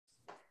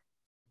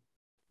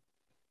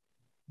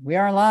We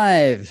are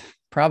live,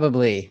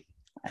 probably.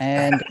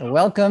 And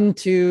welcome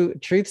to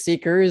Truth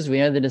Seekers.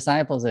 We are the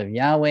disciples of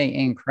Yahweh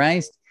in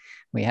Christ.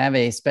 We have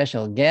a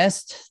special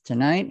guest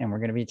tonight, and we're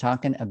going to be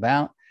talking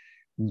about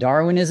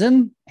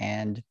Darwinism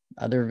and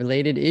other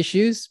related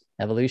issues,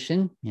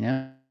 evolution.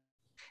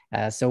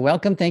 So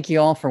welcome. Thank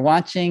you all for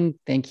watching.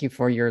 Thank you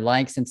for your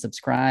likes and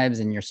subscribes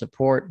and your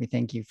support. We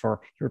thank you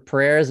for your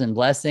prayers and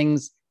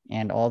blessings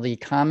and all the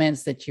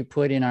comments that you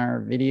put in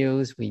our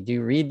videos. We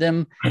do read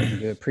them. We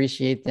do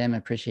appreciate them.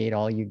 Appreciate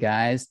all you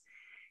guys.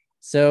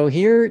 So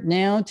here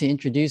now to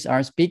introduce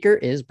our speaker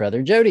is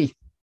Brother Jody.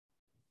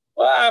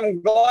 Well,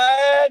 I'm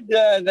glad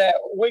that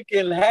we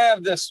can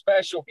have this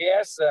special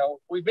guest.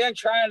 We've been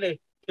trying to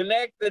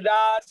connect the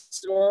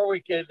dots or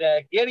we could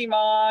get him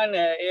on.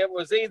 It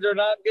was either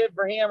not good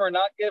for him or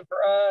not good for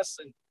us.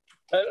 And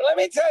let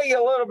me tell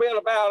you a little bit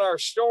about our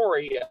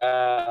story.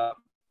 I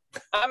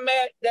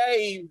met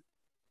Dave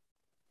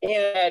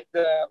at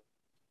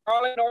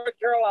Raleigh, North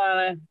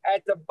Carolina,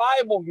 at the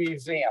Bible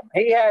Museum.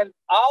 He had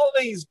all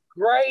these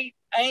great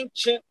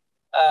ancient,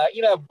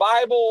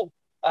 Bible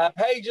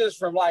pages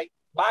from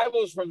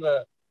Bibles from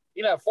the,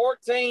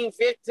 14,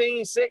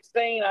 15,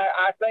 16,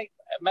 I think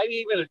maybe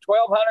even a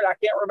 1200. I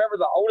can't remember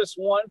the oldest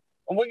one.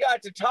 And we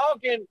got to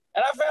talking, and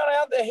I found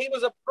out that he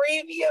was a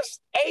previous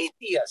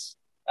atheist.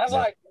 I was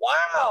like,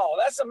 wow,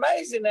 that's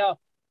amazing. Now,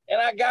 and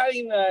I got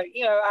him,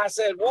 I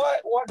said,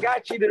 what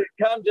got you to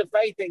come to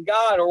faith in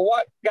God, or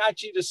what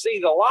got you to see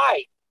the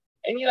light?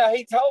 And,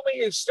 he told me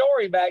his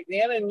story back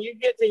then, and you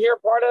get to hear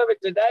part of it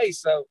today.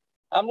 So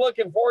I'm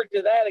looking forward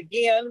to that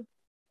again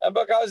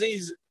because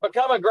he's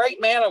become a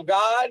great man of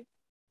God.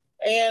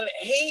 And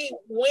he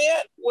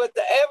went with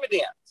the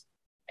evidence.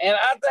 And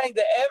I think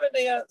the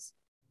evidence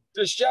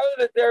to show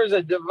that there's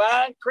a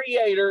divine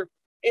creator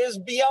is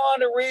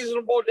beyond a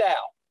reasonable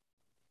doubt.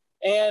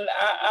 And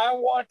I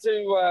want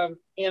to,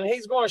 and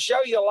he's going to show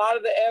you a lot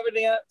of the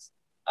evidence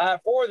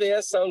for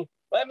this. So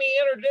let me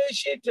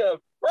introduce you to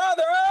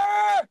Brother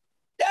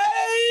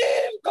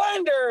Dave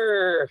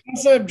Glander.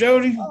 What's up,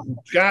 Jody?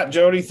 Scott,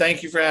 Jody,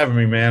 thank you for having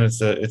me, man.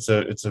 It's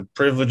a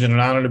privilege and an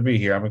honor to be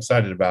here. I'm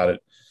excited about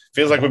it.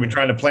 Feels like we've been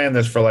trying to plan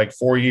this for like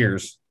 4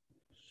 years.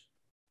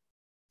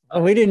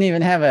 Oh, we didn't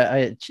even have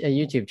a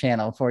YouTube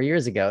channel 4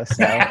 years ago,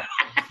 so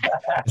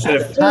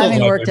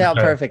timing worked out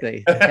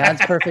perfectly.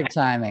 God's perfect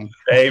timing.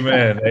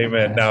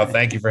 Amen. No,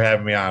 thank you for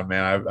having me on,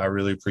 man. I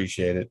really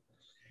appreciate it.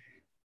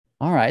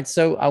 All right.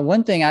 So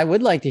one thing I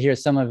would like to hear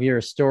some of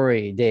your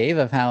story, Dave,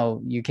 of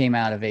how you came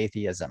out of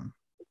atheism.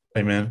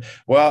 Amen.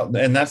 Well,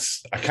 and I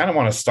kind of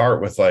want to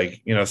start with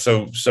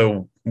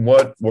so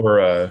what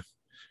we're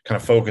kind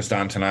of focused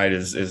on tonight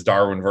is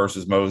Darwin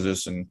versus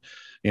Moses. And,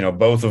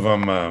 both of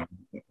them,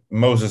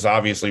 Moses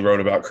obviously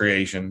wrote about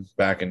creation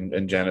back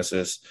in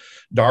Genesis.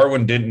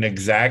 Darwin didn't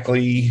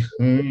exactly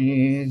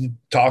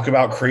talk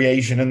about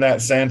creation in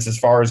that sense, as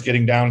far as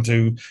getting down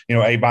to,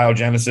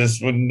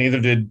 abiogenesis. Neither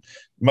did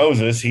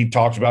Moses. He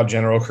talked about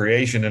general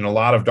creation, and a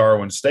lot of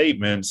Darwin's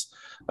statements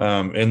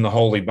in the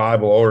Holy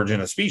Bible,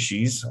 Origin of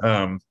Species,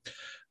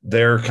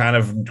 they're kind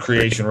of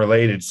creation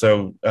related.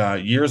 So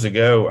years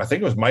ago, I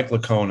think it was Mike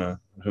Licona,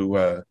 who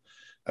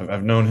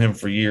I've known him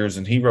for years,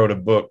 and he wrote a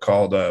book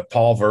called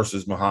Paul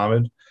versus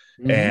Muhammad.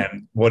 Mm-hmm.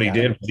 And what he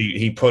did,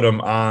 he put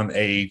them on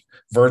a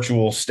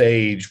virtual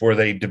stage where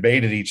they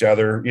debated each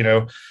other,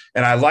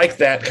 and I like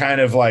that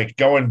kind of like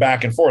going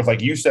back and forth.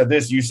 Like, you said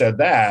this, you said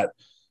that.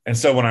 And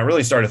so when I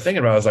really started thinking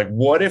about it, I was like,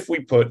 what if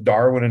we put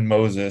Darwin and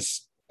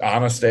Moses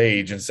on a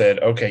stage and said,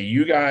 okay,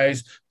 you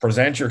guys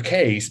present your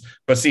case,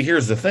 but see,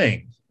 here's the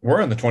thing.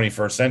 We're in the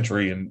 21st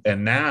century,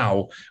 and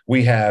now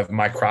we have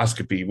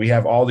microscopy. We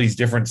have all these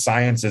different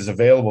sciences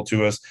available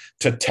to us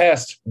to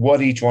test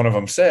what each one of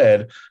them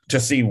said to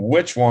see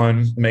which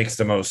one makes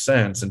the most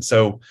sense. And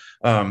so,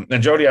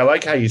 and Jody, I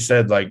like how you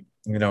said, like,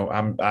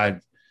 my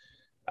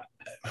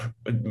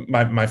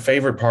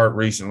favorite part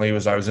recently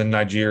was I was in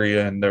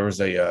Nigeria, and there was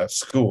a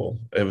school.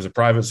 It was a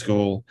private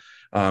school,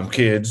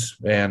 kids,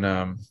 and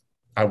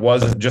I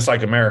wasn't, just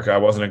like America, I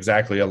wasn't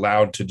exactly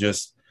allowed to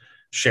just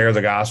share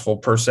the gospel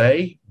per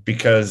se,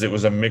 because it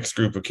was a mixed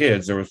group of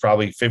kids. There was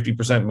probably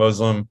 50%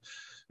 Muslim,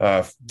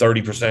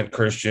 30%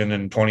 Christian,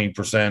 and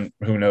 20%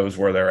 who knows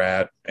where they're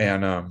at.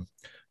 And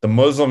the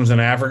Muslims in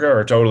Africa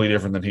are totally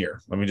different than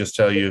here. Let me just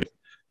tell you,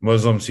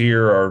 Muslims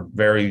here are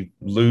very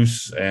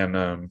loose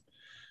and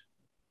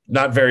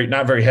not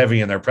very heavy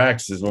in their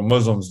practices. Well,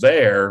 Muslims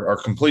there are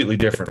completely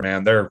different,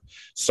 man. They're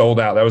sold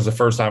out. That was the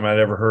first time I'd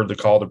ever heard the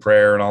call to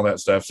prayer and all that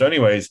stuff. So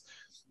anyways,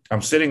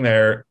 I'm sitting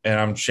there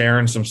and I'm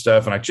sharing some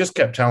stuff, and I just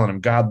kept telling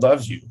him, God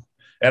loves you.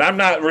 And I'm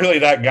not really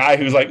that guy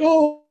who's like,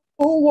 oh,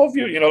 love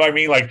you. You know what I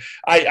mean? Like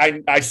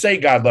I say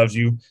God loves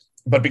you,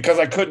 but because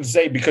I couldn't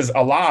say, because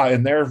Allah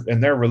in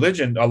their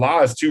religion,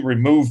 Allah is too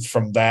removed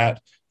from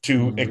that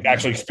to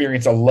actually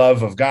experience a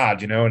love of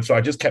God, And so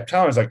I just kept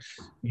telling him, I was like,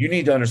 you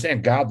need to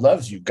understand, God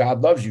loves you.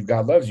 God loves you.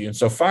 God loves you. And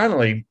so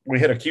finally we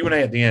hit a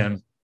Q&A at the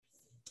end,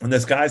 and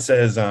this guy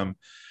says,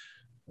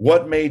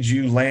 what made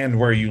you land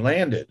where you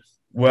landed?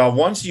 Well,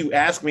 once you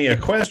ask me a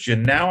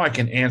question, now I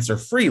can answer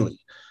freely.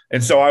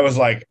 And so I was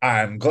like,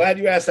 I'm glad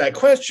you asked that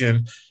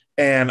question.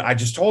 And I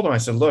just told him, I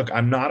said, look,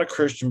 I'm not a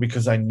Christian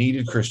because I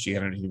needed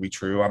Christianity to be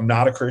true. I'm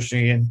not a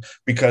Christian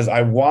because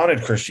I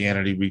wanted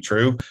Christianity to be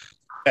true.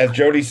 As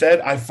Jody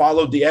said, I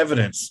followed the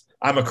evidence.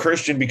 I'm a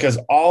Christian because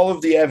all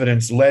of the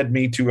evidence led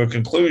me to a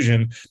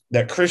conclusion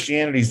that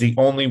Christianity is the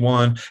only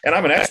one. And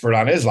I'm an expert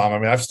on Islam. I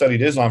mean, I've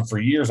studied Islam for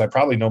years. I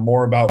probably know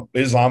more about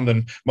Islam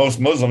than most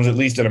Muslims, at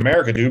least in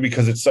America, do,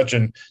 because it's such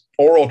an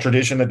oral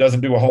tradition that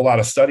doesn't do a whole lot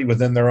of study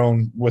within their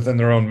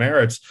own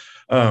merits.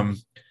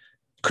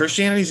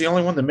 Christianity is the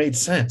only one that made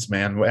sense,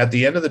 man. At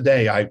the end of the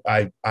day,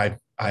 I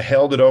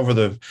held it over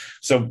the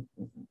so.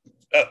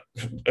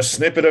 A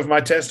snippet of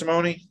my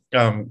testimony.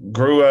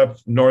 Grew up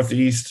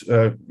Northeast,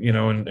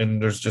 and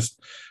there's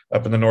just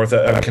up in the north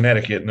of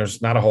Connecticut, and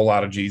there's not a whole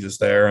lot of Jesus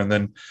there. And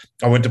then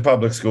I went to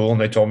public school, and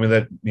they told me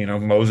that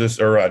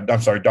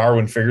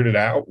Darwin figured it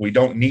out. We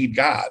don't need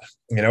God.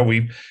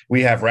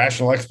 We have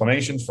rational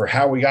explanations for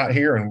how we got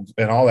here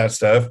and all that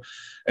stuff.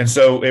 And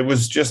so it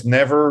was just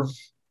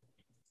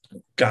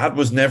God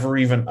was never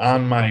even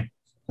on my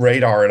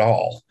radar at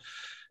all.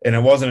 And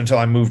it wasn't until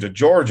I moved to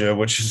Georgia,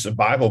 which is a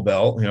Bible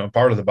Belt,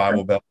 part of the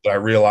Bible Belt, that I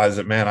realized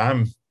that, man,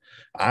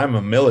 I'm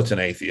a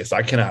militant atheist.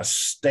 I cannot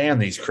stand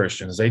these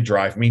Christians. They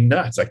drive me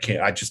nuts.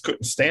 I just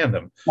couldn't stand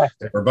them.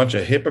 They were a bunch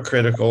of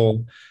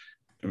hypocritical,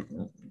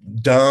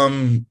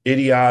 dumb,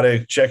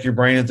 idiotic, check your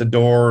brain at the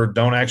door,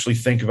 don't actually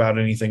think about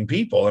anything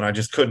people. And I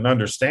just couldn't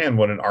understand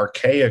what an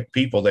archaic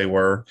people they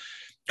were.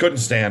 Couldn't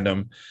stand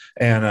them.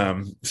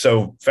 And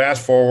so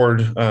fast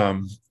forward,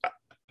 I'm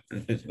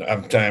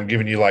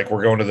giving you, like,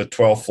 we're going to the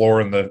 12th floor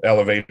in the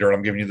elevator, and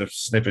I'm giving you the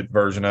snippet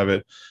version of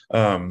it.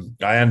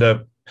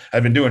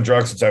 I've been doing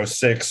drugs since I was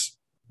 6.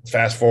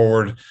 Fast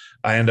forward,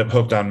 I end up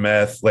hooked on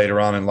meth later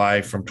on in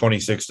life. From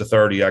 26 to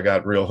 30, I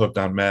got real hooked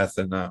on meth.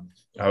 And I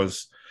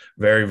was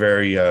very,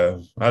 very,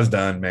 I was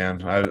done,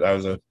 man. I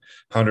was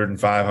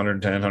 105,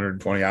 110,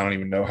 120. I don't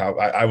even know how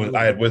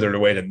I had withered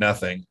away to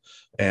nothing.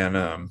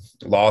 And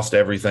lost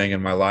everything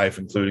in my life,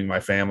 including my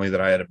family that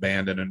I had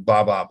abandoned, and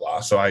blah, blah,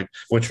 blah.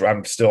 Which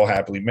I'm still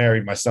happily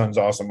married. My son's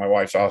awesome. My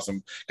wife's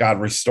awesome. God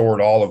restored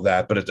all of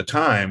that. But at the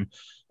time,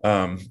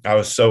 I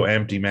was so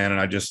empty, man.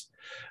 And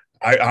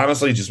I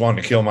honestly just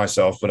wanted to kill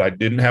myself, but I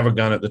didn't have a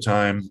gun at the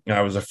time. And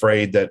I was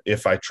afraid that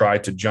if I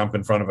tried to jump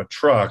in front of a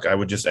truck, I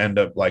would just end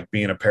up like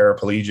being a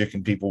paraplegic,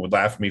 and people would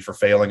laugh at me for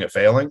failing at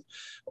failing.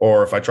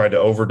 Or if I tried to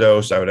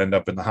overdose, I would end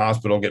up in the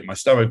hospital getting my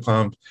stomach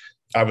pumped.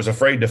 I was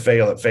afraid to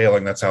fail at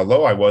failing. That's how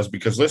low I was.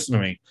 Because listen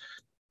to me,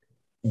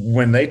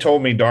 when they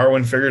told me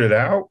Darwin figured it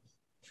out,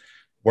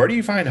 where do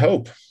you find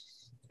hope?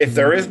 If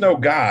there is no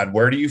God,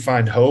 where do you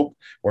find hope?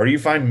 Where do you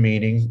find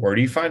meaning? Where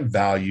do you find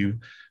value?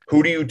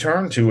 Who do you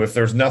turn to if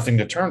there's nothing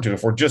to turn to?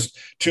 If we're just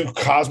two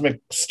cosmic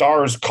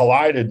stars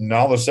collided and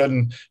all of a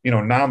sudden,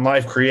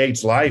 non-life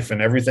creates life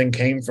and everything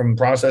came from the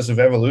process of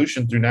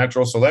evolution through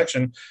natural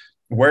selection,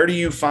 where do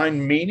you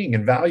find meaning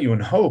and value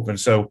and hope? And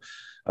so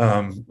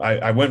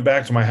I went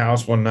back to my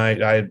house one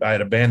night. I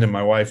had abandoned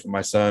my wife and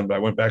my son, but I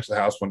went back to the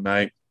house one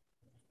night,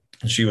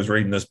 and she was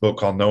reading this book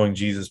called Knowing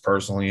Jesus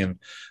Personally. And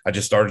I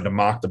just started to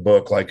mock the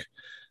book. Like,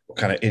 what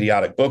kind of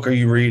idiotic book are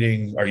you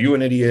reading? Are you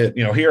an idiot?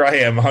 Here I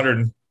am,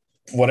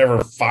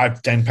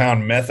 5-10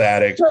 pound meth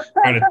addict,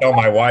 trying to tell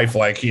my wife,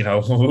 like,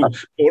 what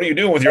are you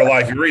doing with your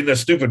life? You're reading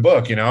this stupid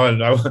book, and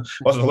I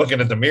wasn't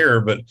looking at the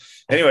mirror. But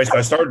anyway, so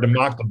I started to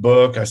mock the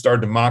book. I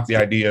started to mock the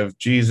idea of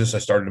Jesus. I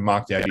started to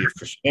mock the idea of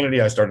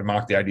Christianity. I started to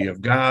mock the idea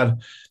of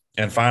God.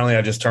 And finally,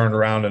 I just turned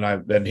around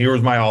and here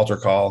was my altar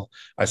call.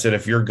 I said,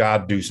 if you're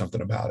God, do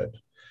something about it.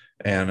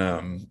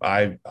 And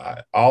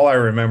all I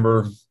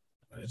remember,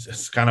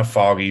 it's kind of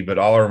foggy, but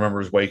all I remember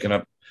is waking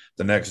up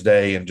the next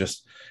day and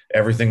just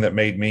everything that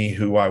made me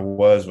who I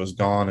was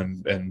gone,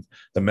 and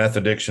the meth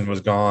addiction was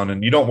gone.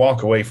 And you don't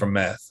walk away from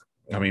meth.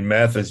 I mean,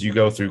 meth, as you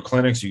go through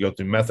clinics, you go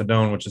through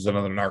methadone, which is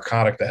another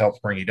narcotic that helps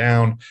bring you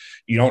down.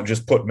 You don't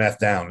just put meth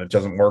down. It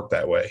doesn't work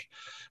that way.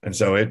 And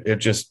so it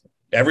just,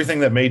 everything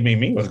that made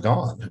me was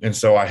gone. And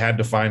so I had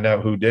to find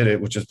out who did it,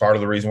 which is part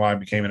of the reason why I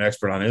became an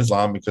expert on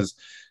Islam, because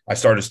I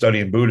started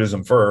studying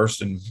Buddhism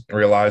first and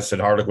realized that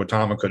Siddhartha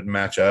Gautama couldn't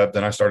match up.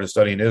 Then I started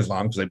studying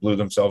Islam because they blew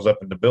themselves up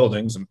into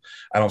buildings, and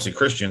I don't see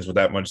Christians with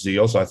that much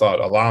zeal. So I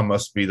thought Allah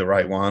must be the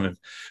right one. And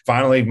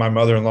finally, my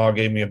mother-in-law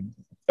gave me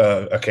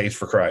a case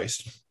for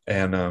Christ.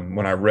 And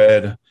when I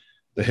read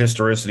the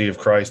historicity of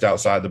Christ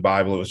outside the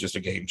Bible, it was just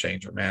a game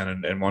changer,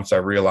 man. And once I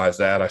realized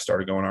that, I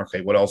started going,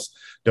 okay, what else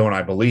don't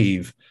I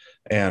believe?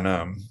 And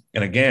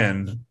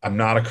again, I'm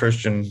not a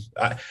Christian.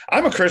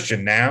 I'm a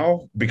Christian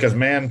now because,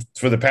 man,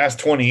 for the past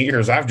 20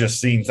 years, I've just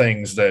seen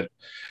things that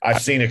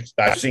I've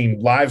seen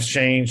lives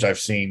change. I've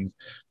just seen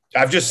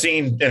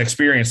and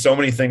experienced so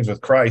many things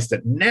with Christ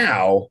that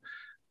now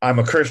I'm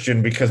a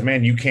Christian because,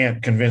 man, you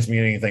can't convince me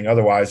anything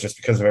otherwise just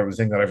because of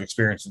everything that I've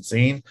experienced and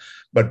seen.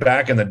 But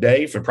back in the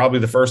day, for probably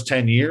the first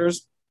 10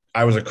 years,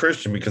 I was a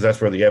Christian because that's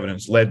where the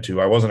evidence led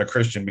to. I wasn't a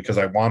Christian because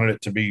I wanted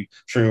it to be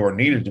true or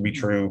needed to be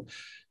true.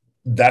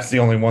 That's the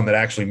only one that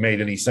actually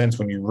made any sense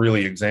when you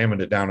really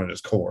examined it down at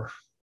its core.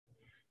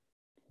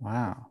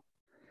 Wow.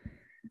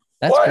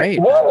 That's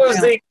great. What was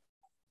the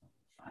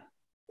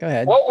Go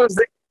ahead. What was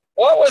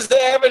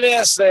the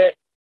evidence that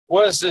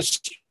was the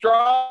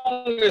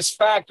strongest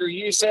factor?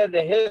 You said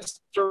the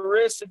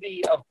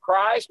historicity of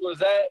Christ. Was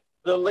that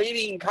the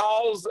leading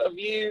cause of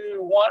you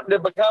wanting to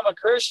become a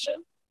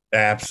Christian?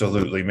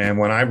 Absolutely, man.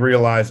 When I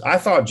realized, I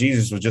thought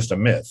Jesus was just a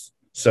myth.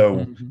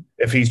 So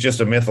if he's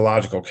just a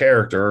mythological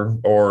character,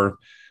 or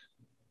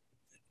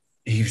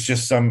he's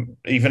just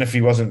even if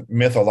he wasn't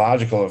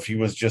mythological, if he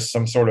was just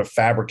some sort of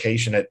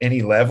fabrication at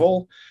any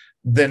level,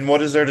 then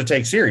what is there to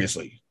take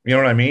seriously? You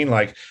know what I mean?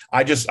 Like,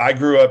 I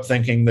grew up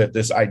thinking that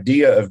this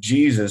idea of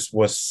Jesus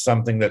was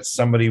something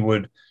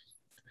that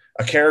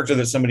a character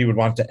that somebody would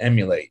want to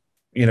emulate,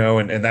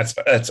 and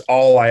that's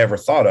all I ever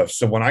thought of.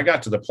 So when I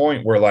got to the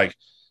point where, like,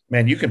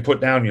 man, you can put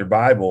down your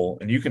Bible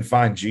and you can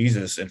find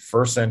Jesus in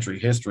first century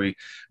history.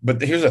 But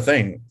here's the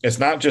thing. It's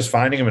not just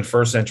finding him in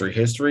first century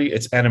history.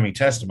 It's enemy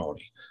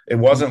testimony. It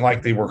wasn't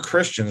like they were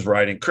Christian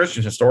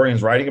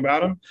historians writing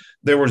about him.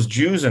 There was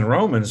Jews and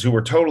Romans who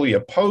were totally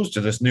opposed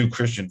to this new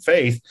Christian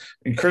faith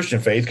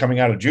coming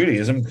out of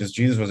Judaism, because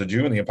Jesus was a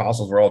Jew and the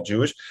apostles were all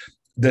Jewish.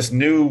 This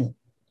new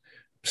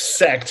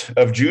sect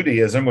of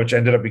Judaism, which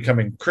ended up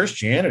becoming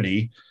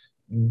Christianity,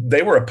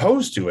 they were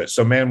opposed to it.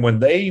 So, man, when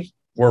they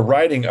were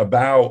writing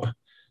about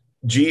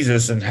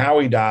Jesus and how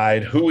he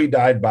died, who he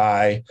died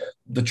by,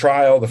 the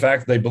trial, the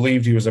fact that they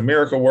believed he was a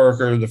miracle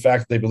worker, the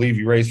fact that they believed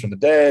he raised from the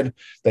dead,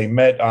 they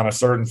met on a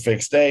certain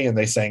fixed day and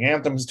they sang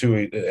anthems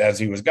as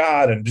he was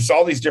God, and just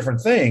all these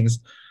different things.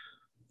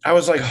 I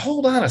was like,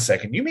 hold on a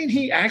second. You mean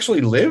he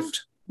actually lived?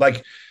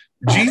 Like,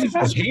 Jesus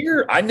was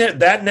here?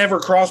 That never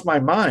crossed my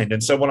mind.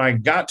 And so when I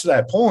got to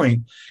that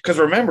point, because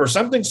remember,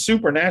 something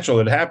supernatural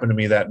had happened to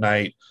me that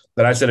night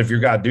that I said, if you're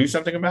God, do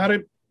something about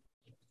it.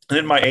 And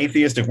in my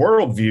atheistic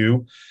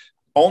worldview,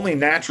 only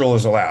natural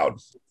is allowed.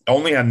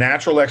 Only a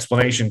natural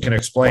explanation can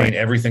explain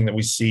everything that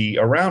we see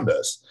around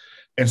us.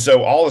 And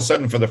so all of a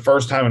sudden, for the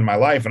first time in my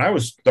life, and I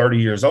was 30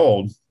 years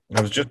old, I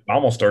was just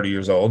almost 30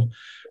 years old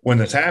when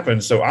this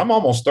happened. So I'm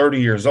almost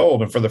 30 years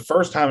old. And for the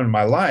first time in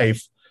my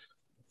life,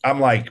 I'm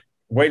like,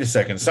 wait a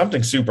second,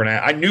 something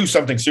supernatural. I knew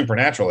something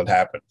supernatural had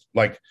happened.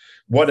 Like,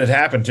 what had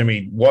happened to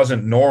me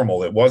wasn't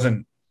normal.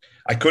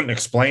 I couldn't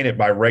explain it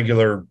by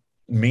regular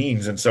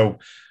means. And so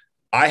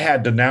I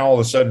had to now all of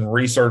a sudden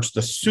research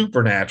the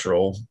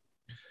supernatural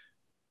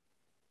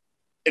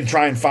and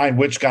try and find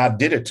which God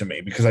did it to me,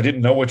 because I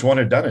didn't know which one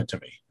had done it to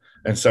me.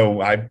 And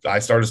so I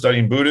started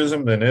studying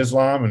Buddhism, then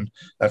Islam, and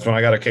that's when I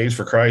got a case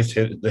for Christ,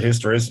 the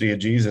historicity of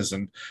Jesus.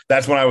 And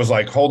that's when I was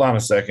like, hold on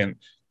a second,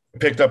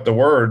 picked up the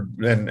word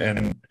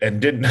and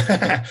didn't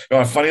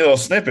a funny little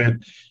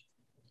snippet.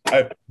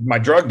 My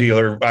drug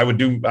dealer, I would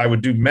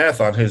do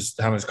meth on his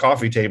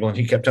coffee table, and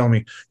he kept telling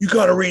me, you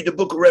got to read the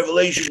book of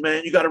Revelation,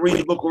 man. You got to read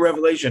the book of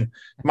Revelation.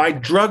 My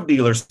drug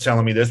dealer's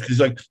telling me this because he's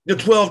like, the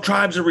 12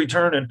 tribes are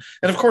returning.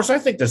 And of course, I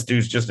think this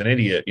dude's just an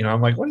idiot.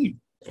 I'm like,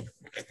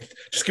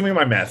 just give me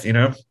my meth,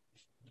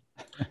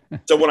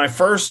 So when I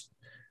first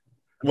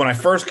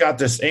got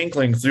this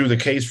inkling through the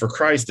case for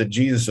Christ that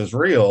Jesus is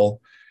real,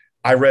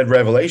 I read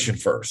Revelation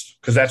first,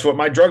 because that's what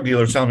my drug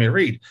dealer was telling me to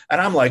read.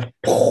 And I'm like,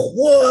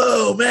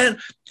 whoa, man.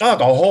 Oh,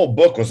 the whole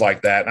book was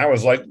like that. And I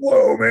was like,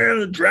 whoa, man,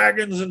 the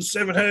dragons and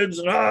seven heads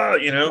and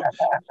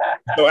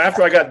So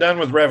after I got done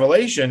with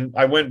Revelation,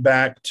 I went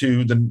back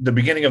to the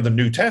beginning of the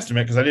New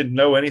Testament, because I didn't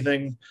know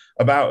anything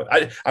about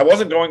I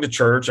wasn't going to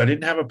church. I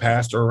didn't have a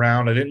pastor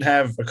around. I didn't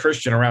have a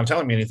Christian around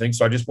telling me anything.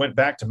 So I just went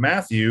back to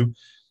Matthew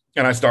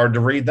and I started to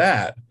read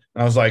that.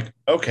 And I was like,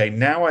 okay,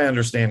 now I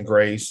understand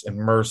grace and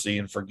mercy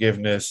and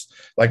forgiveness,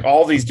 like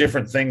all these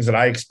different things that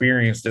I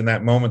experienced in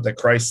that moment that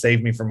Christ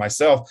saved me from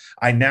myself.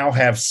 I now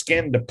have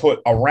skin to put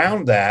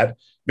around that,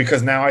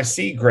 because now I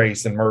see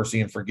grace and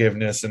mercy and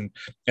forgiveness and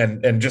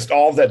just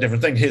all of that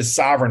different thing, his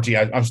sovereignty.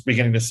 I'm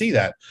beginning to see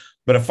that.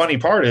 But a funny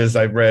part is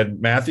I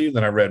read Matthew,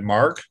 then I read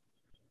Mark.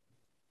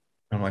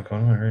 I'm like, oh,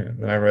 all right.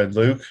 Then I read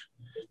Luke.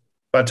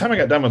 By the time I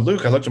got done with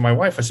Luke, I looked at my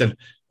wife. I said,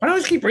 why do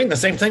I keep reading the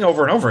same thing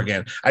over and over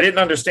again? I didn't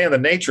understand the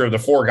nature of the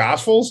four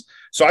gospels.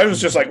 So I was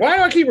just like, why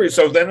do I keep reading?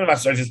 So then I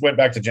just went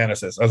back to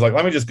Genesis. I was like,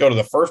 let me just go to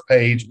the first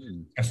page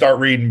and start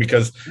reading,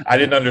 because I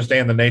didn't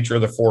understand the nature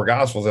of the four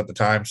gospels at the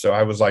time. So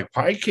I was like,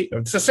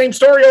 it's the same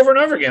story over and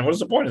over again. What is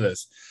the point of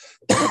this?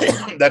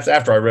 That's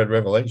after I read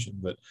Revelation.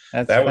 But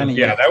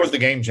that was the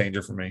game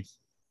changer for me.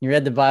 You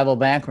read the Bible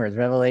backwards,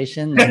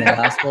 Revelation, then the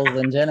Gospels,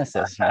 and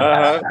Genesis.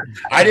 I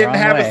didn't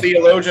have a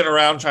theologian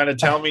around trying to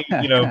tell me,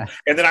 And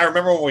then I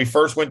remember when we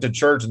first went to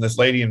church and this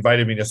lady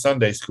invited me to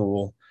Sunday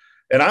school.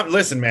 And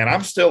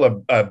I'm still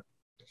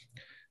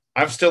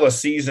a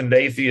seasoned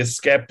atheist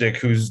skeptic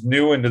who's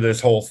new into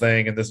this whole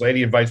thing. And this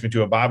lady invites me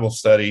to a Bible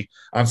study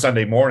on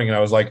Sunday morning. And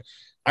I was like,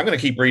 I'm going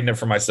to keep reading it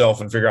for myself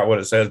and figure out what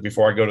it says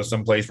before I go to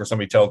some place where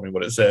somebody tells me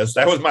what it says.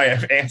 That was my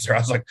answer. I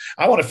was like,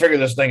 I want to figure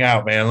this thing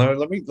out, man.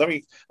 Let me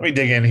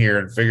dig in here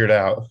and figure it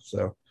out.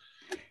 So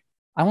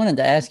I wanted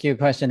to ask you a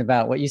question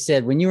about what you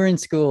said when you were in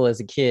school as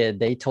a kid.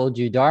 They told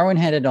you Darwin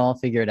had it all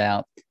figured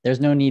out. There's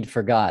no need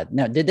for God.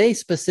 Now, did they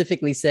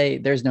specifically say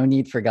there's no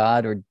need for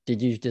God, or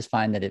did you just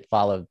find that it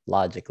followed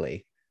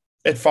logically?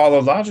 It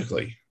followed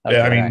logically. Okay,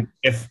 yeah, I mean,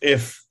 right.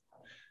 if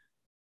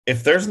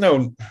if there's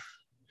no,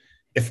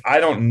 if I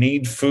don't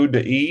need food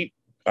to eat,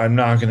 I'm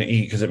not going to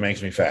eat because it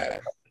makes me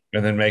fat.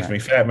 And then makes me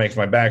fat, makes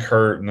my back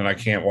hurt, and then I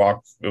can't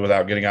walk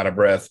without getting out of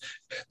breath.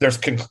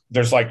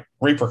 There's like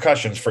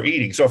repercussions for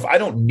eating. So if I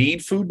don't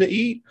need food to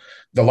eat,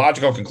 the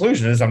logical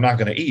conclusion is I'm not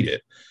going to eat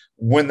it.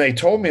 When they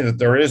told me that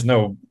there is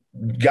no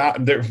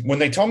God, when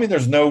they told me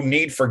there's no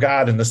need for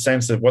God, in the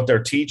sense that what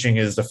they're teaching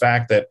is the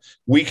fact that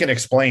we can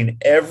explain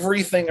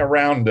everything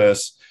around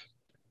us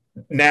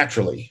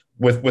naturally,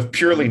 with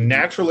purely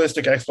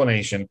naturalistic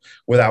explanation,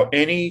 without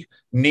any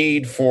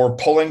need for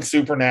pulling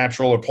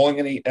supernatural or pulling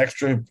any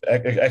extra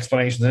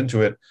explanations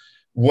into it.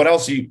 What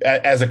else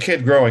as a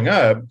kid growing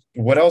up,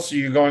 what else are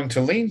you going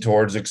to lean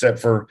towards except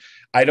for,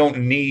 I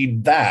don't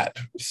need that.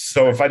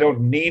 So if I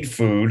don't need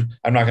food,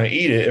 I'm not going to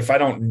eat it. If I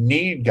don't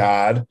need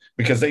God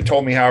because they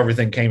told me how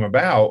everything came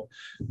about,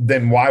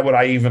 then why would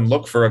I even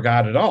look for a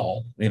God at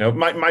all?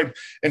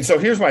 And so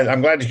here's why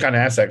I'm glad you kind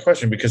of asked that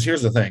question, because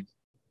here's the thing.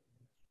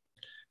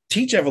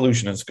 Teach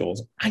evolution in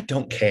schools. I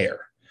don't care.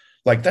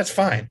 Like, that's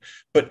fine.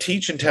 But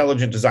teach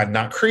intelligent design,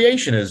 not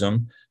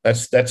creationism.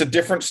 That's a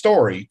different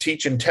story.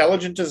 Teach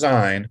intelligent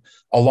design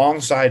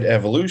alongside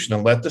evolution,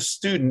 and let the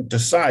student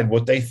decide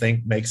what they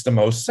think makes the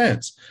most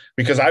sense.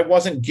 Because I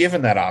wasn't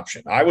given that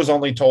option. I was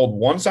only told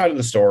one side of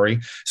the story.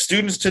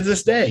 Students to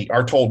this day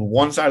are told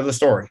one side of the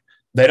story.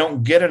 They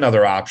don't get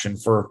another option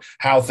for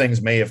how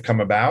things may have come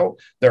about.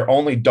 They're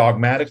only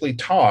dogmatically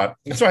taught.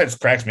 That's why it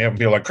cracks me up and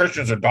people like,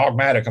 Christians are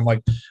dogmatic. I'm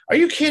like, are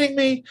you kidding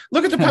me?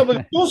 Look at the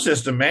public school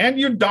system, man.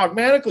 You're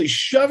dogmatically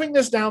shoving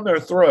this down their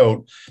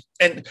throat.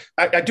 And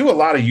I do a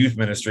lot of youth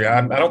ministry.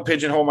 I don't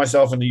pigeonhole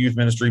myself into youth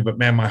ministry, but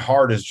man, my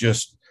heart is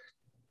just,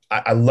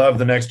 I love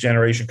the next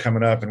generation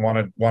coming up and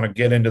want to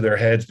get into their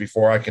heads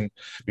before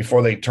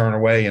they turn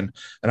away. And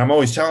I'm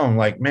always telling them,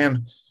 like,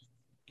 man,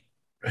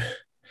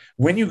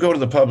 when you go to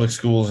the public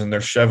schools and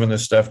they're shoving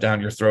this stuff down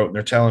your throat and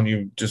they're telling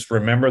you, just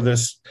remember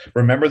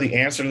the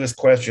answer to this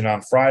question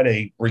on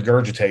Friday,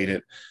 regurgitate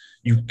it.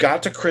 You've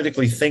got to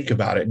critically think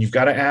about it. And you've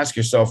got to ask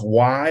yourself,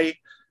 why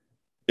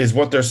is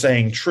what they're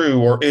saying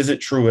true, or is it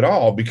true at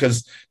all?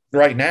 Because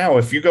right now,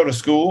 if you go to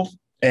school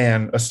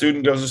and a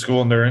student goes to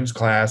school and they're in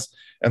class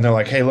and they're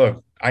like, hey,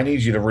 look, I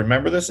need you to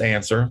remember this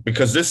answer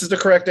because this is the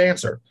correct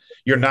answer.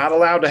 You're not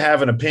allowed to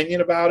have an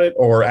opinion about it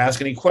or ask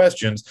any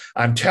questions.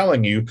 I'm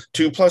telling you,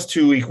 2 +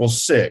 2 =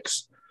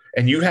 6.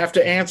 And you have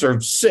to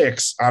answer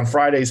 6 on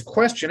Friday's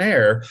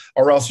questionnaire,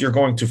 or else you're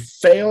going to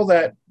fail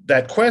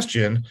that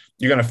question.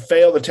 You're going to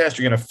fail the test.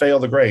 You're going to fail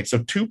the grade. So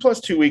 2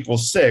 + 2 =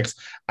 6.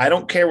 I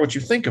don't care what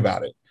you think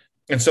about it.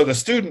 And so the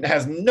student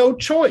has no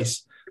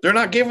choice. They're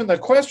not given the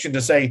question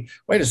to say,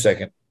 wait a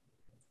second,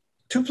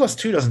 2 +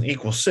 2 doesn't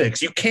equal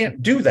 6. You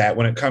can't do that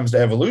when it comes to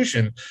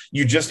evolution.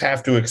 You just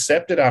have to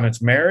accept it on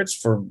its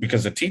merits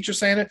because the teacher's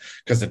saying it,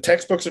 because the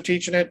textbooks are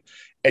teaching it,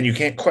 and you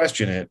can't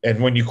question it.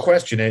 And when you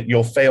question it,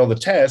 you'll fail the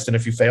test. And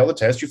if you fail the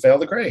test, you fail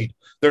the grade.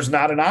 There's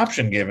not an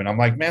option given. I'm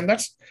like, man,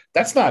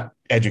 that's not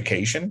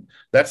education.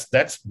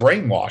 That's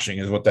brainwashing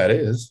is what that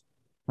is.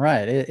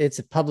 Right. It's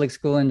a public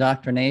school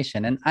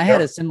indoctrination. And I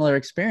had a similar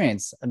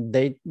experience.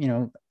 They,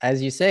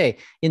 as you say,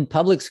 in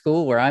public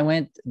school where I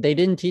went, they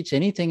didn't teach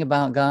anything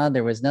about God.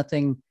 There was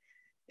nothing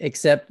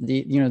except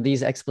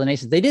these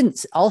explanations. They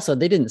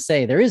didn't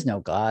say there is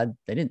no God.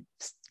 They didn't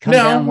come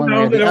down one way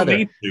or the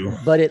other.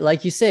 But it,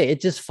 like you say,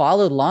 it just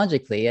followed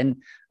logically.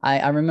 And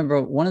I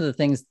remember one of the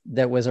things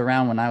that was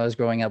around when I was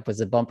growing up was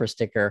a bumper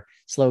sticker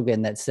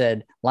slogan that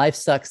said, "Life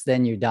sucks,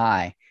 then you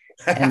die."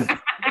 And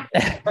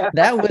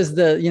that was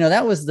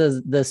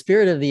the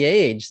spirit of the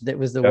age. That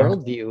was the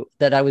worldview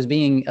that I was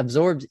being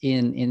absorbed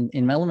in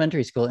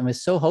elementary school. It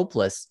was so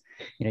hopeless.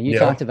 You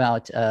talked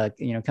about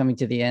coming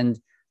to the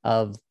end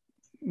of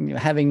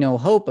having no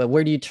hope, but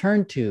where do you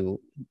turn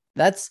to?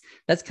 That's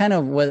kind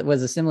of what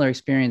was a similar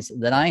experience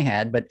that I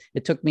had, but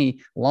it took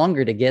me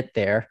longer to get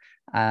there.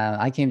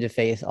 I came to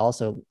faith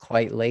also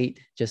quite late,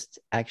 just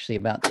actually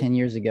about 10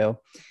 years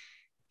ago.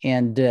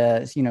 And,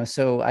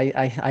 so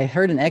I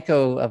heard an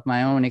echo of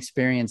my own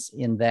experience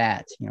in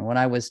that, what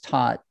I was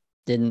taught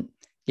didn't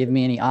give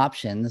me any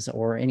options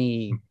or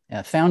any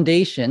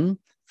foundation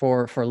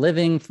for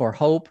living, for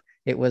hope.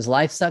 It was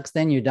life sucks,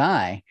 then you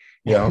die.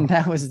 Yeah. And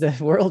that was the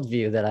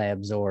worldview that I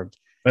absorbed.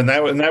 And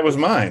that was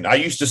mine. I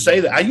used to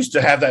say that. I used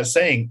to have that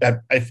saying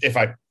that if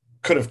I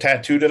could have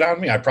tattooed it on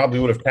me, I probably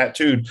would have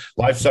tattooed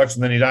life sucks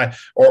and then you die.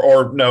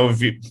 Or no,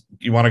 if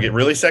you want to get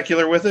really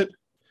secular with it,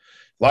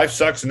 life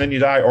sucks and then you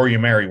die, or you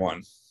marry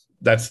one.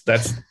 That's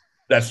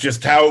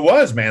just how it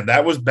was, man.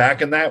 That was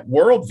back in that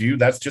worldview.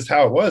 That's just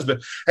how it was.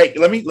 But hey,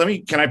 let me.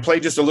 Can I play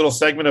just a little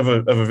segment of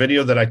a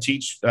video that I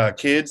teach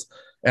kids,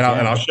 and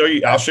I'll show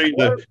you.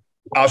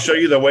 I'll show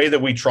you the way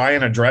that we try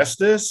and address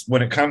this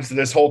when it comes to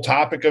this whole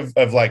topic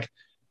of like,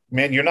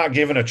 man, you're not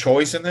given a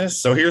choice in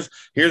this. So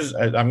here's.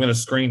 I'm going to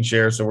screen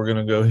share. So we're going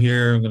to go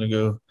here. I'm going to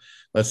go.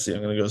 Let's see.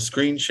 I'm going to go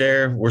screen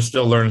share. We're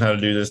still learning how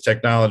to do this.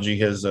 Technology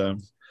has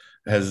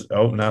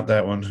not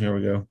that one. Here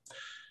we go.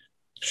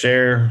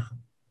 Share.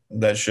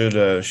 That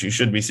should she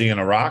should be seeing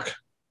a rock,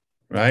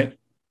 right?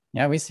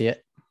 Yeah, we see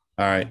it.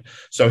 All right.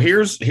 So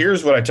here's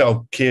what I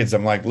tell kids.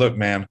 I'm like, look,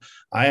 man,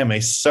 I am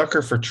a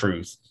sucker for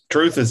truth.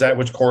 Truth is that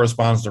which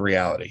corresponds to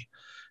reality.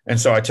 And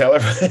so I tell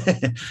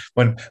everybody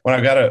when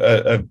I've got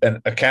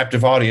a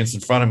captive audience in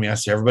front of me, I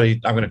say, everybody,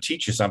 I'm going to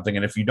teach you something.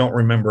 And if you don't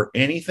remember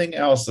anything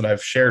else that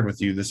I've shared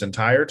with you this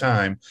entire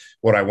time,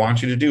 what I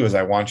want you to do is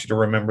I want you to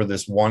remember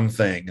this one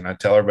thing. And I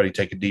tell everybody,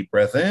 take a deep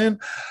breath in,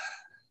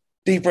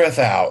 deep breath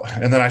out.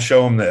 And then I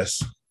show them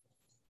this.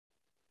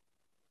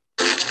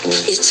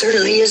 It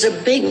certainly is a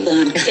big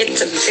bun.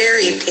 It's a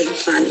very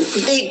big bun.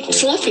 Big,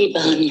 fluffy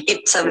bun.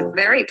 It's a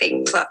very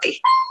big,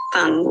 fluffy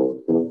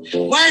bun.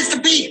 Where's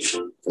the beef?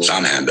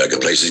 Some hamburger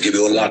places give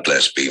you a lot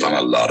less beef on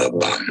a lot of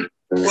bun.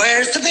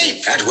 Where's the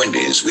beef? At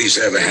Wendy's, we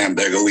serve a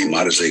hamburger we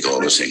modestly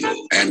call a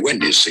single. And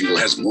Wendy's single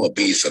has more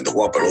beef than the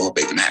Whopper or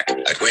Big Mac.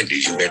 At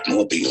Wendy's, you get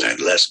more beef and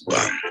less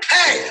bun.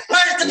 Hey,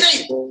 where's the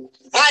beef?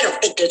 I don't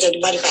think there's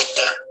anybody back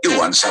there. You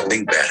want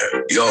something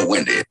better. You're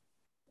Wendy's.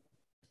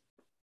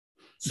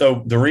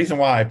 So the reason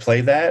why I play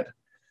that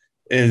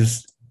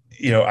is,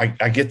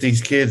 I get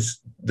these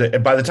kids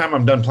that by the time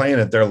I'm done playing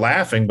it, they're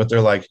laughing, but they're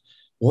like,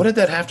 what did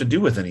that have to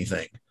do with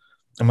anything?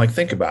 I'm like,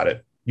 think about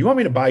it. You want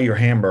me to buy your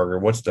hamburger?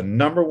 What's the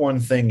number one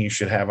thing you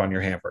should have on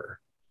your hamburger?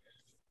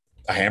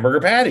 A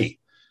hamburger patty.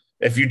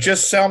 If you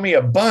just sell me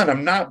a bun,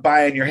 I'm not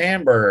buying your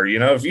hamburger.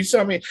 If you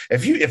sell me,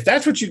 if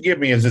that's what you give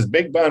me is this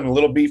big bun with a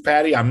little beef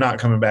patty, I'm not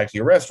coming back to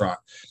your restaurant.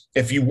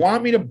 If you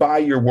want me to buy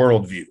your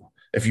worldview,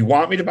 if you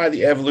want me to buy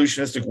the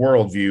evolutionistic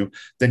worldview,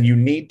 then you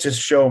need to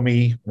show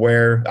me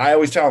where. I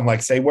always tell them,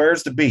 like, say,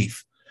 where's the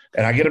beef?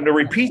 And I get them to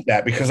repeat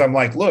that because I'm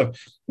like, look,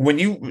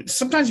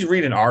 sometimes you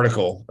read an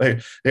article.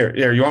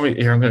 Here, you want me?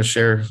 Here, I'm going to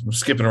share. I'm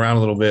skipping around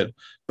a little bit,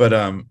 but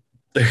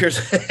here's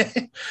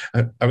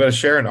I'm going to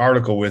share an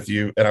article with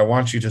you, and I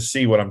want you to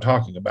see what I'm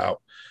talking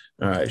about.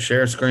 All right,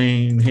 share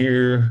screen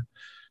here.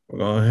 We're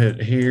going to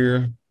hit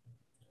here,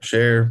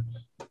 share,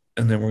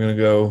 and then we're going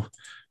to go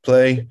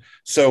play.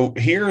 So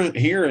here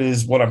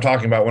is what I'm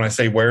talking about when I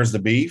say, where's the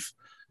beef?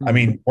 I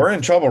mean, we're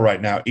in trouble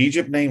right now.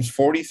 Egypt names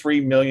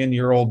 43 million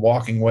year old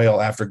walking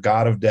whale after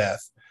god of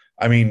death.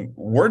 I mean,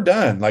 we're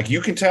done. Like,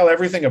 you can tell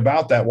everything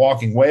about that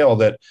walking whale,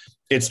 that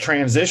it's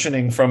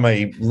transitioning from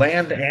a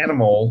land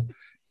animal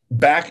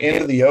back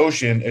into the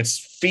ocean. Its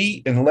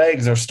feet and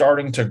legs are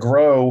starting to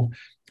grow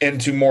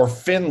into more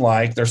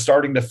fin-like. They're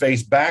starting to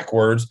face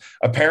backwards.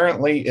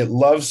 Apparently, it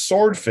loves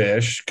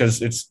swordfish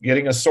because it's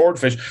getting a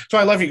swordfish. So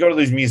I love, you go to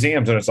these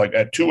museums and it's like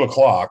at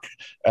 2:00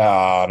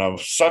 on a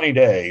sunny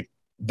day,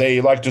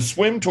 they like to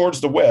swim towards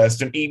the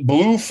west and eat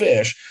blue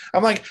fish.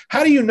 I'm like,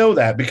 how do you know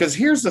that? Because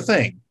here's the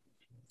thing.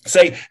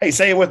 Say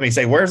it with me.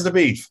 Say, where's the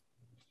beef?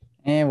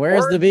 And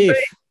where's the beef?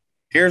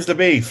 Here's the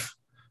beef.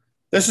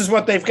 This is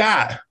what they've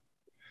got.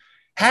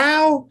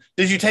 How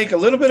did you take a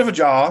little bit of a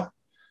jaw,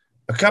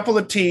 a couple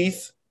of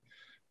teeth,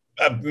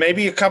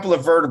 maybe a couple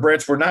of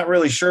vertebrates? We're not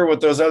really sure what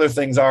those other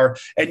things are.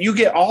 And you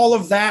get all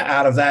of that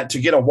out of that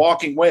to get a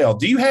walking whale.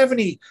 Do you have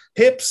any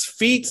hips,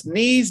 feet,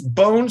 knees,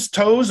 bones,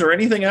 toes, or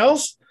anything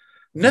else?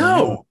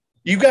 No,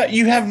 you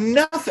have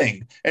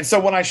nothing. And so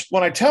when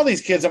I tell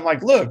these kids, I'm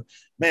like, look,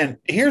 man,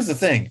 here's the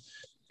thing.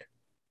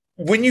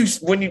 When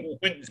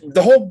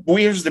the whole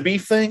where's the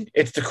beef thing,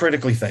 it's to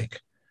critically think.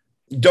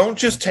 Don't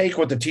just take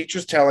what the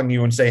teacher's telling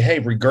you and say, hey,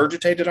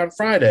 regurgitate it on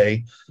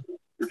Friday.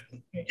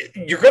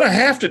 You're going to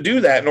have to do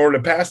that in order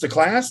to pass the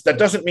class. That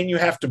doesn't mean you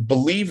have to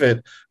believe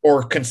it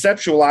or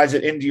conceptualize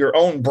it into your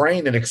own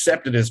brain and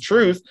accept it as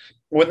truth.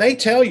 When they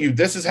tell you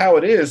this is how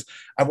it is,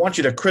 I want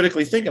you to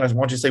critically think, and I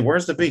want you to say,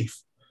 where's the beef?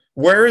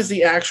 Where is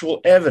the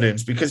actual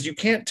evidence? Because you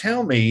can't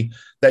tell me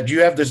that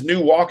you have this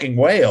new walking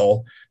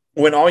whale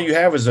when all you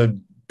have is a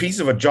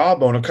piece of a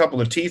jawbone, a couple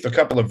of teeth, a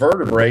couple of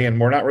vertebrae,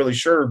 and we're not really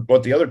sure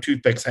what the other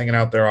toothpicks hanging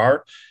out there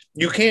are.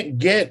 You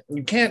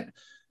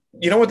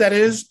know what that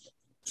is?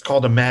 It's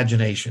called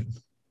imagination.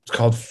 It's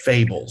called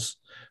fables.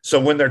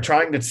 So when they're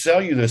trying to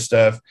sell you this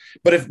stuff,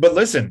 but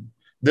listen,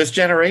 this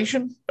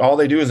generation, all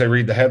they do is they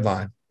read the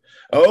headline.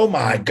 Oh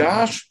my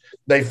gosh,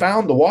 they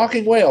found the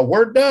walking whale.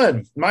 We're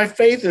done. My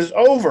faith is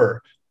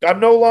over. I'm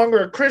no longer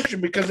a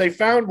Christian because they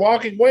found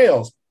walking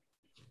whales.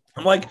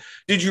 I'm like,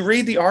 did you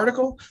read the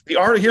article?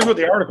 Here's what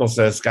the article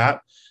says,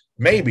 Scott.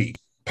 Maybe,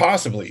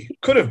 possibly,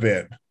 could have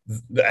been.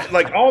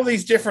 Like all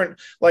these different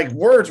like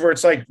words where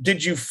it's like,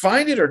 did you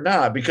find it or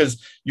not?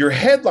 Because your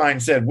headline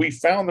said we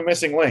found the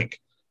missing link.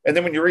 And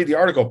then when you read the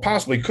article,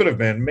 possibly, could have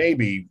been,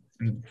 maybe,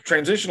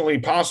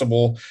 transitionally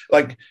possible.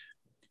 Like,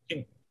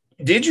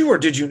 did you or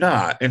did you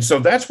not? And so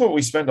that's what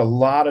we spend a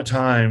lot of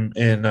time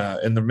in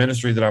the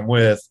ministry that I'm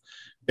with,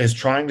 is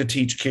trying to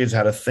teach kids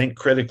how to think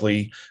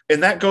critically.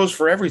 And that goes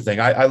for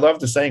everything. I love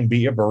the saying,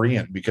 be a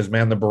Berean, because,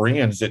 man, the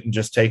Bereans didn't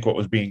just take what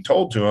was being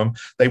told to them.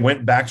 They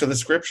went back to the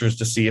scriptures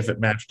to see if it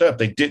matched up.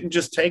 They didn't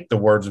just take the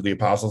words of the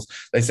apostles.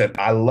 They said,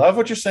 I love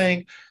what you're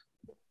saying.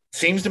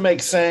 Seems to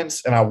make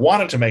sense, and I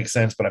want it to make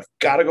sense, but I've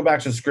got to go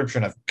back to the scripture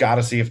and I've got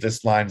to see if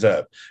this lines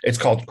up. It's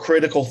called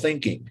critical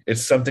thinking.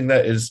 It's something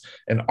that is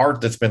an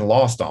art that's been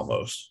lost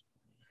almost.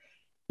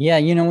 Yeah,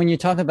 when you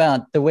talk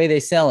about the way they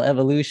sell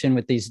evolution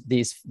with these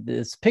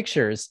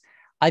pictures,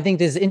 I think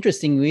this is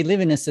interesting. We live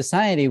in a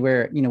society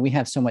where, we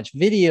have so much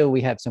video,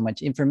 we have so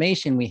much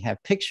information, we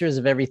have pictures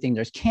of everything.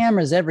 There's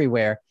cameras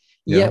everywhere.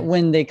 Yeah. Yet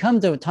when they come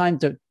to a time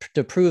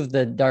to prove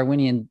the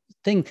Darwinian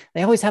thing,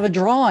 they always have a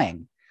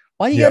drawing.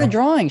 Why do you got a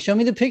drawing? Show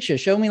me the picture.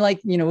 Show me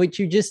what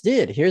you just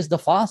did. Here's the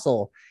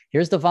fossil.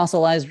 Here's the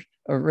fossilized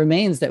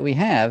remains that we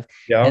have.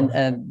 Yeah.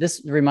 And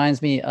this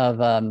reminds me of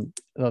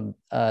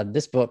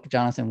this book,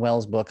 Jonathan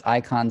Wells' book,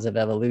 Icons of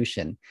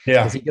Evolution. Yeah.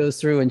 Because he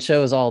goes through and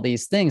shows all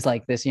these things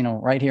like this,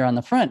 right here on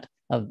the front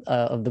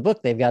of the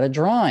book, they've got a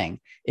drawing.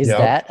 Is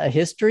that a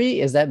history?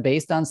 Is that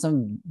based on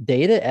some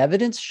data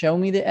evidence? Show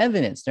me the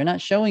evidence. They're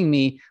not showing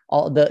me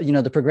all the,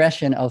 the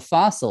progression of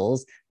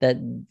fossils that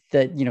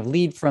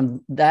lead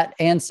from that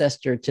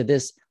ancestor to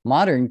this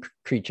modern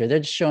creature. They're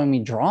just showing me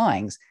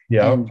drawings.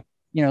 Yeah. And,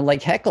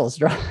 like Haeckel's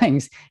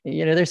drawings,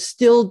 they're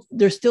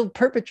still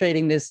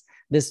perpetrating this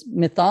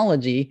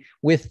mythology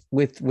with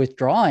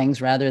drawings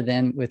rather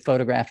than with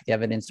photographic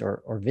evidence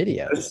or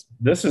videos.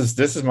 This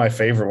is my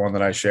favorite one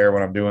that I share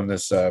when I'm doing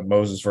this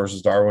Moses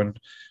versus Darwin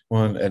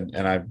one,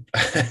 and I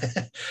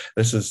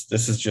this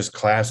is just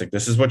classic.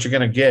 This is what you're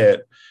going to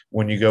get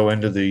when you go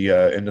into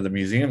the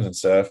museums and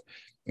stuff.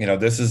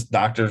 This is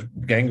Dr.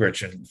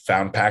 Gingrich and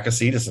found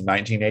Pakicetus in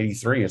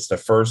 1983. It's the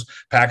first,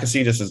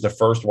 Pakicetus is the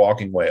first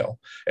walking whale.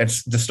 And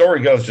the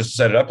story goes, just to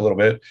set it up a little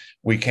bit,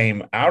 we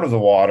came out of the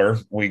water,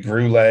 we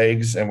grew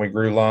legs and we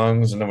grew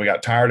lungs, and then we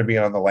got tired of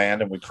being on the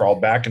land and we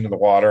crawled back into the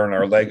water, and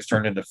our legs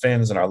turned into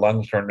fins and our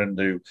lungs turned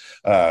into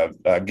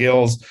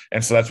gills.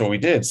 And so that's what we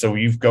did. So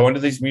you go into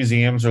these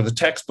museums or the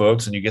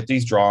textbooks and you get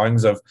these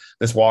drawings of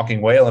this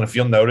walking whale. And if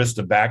you'll notice,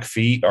 the back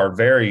feet are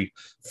very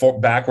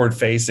backward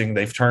facing.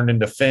 They've turned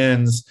into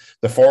fins.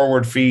 The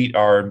forward feet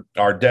are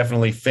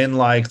definitely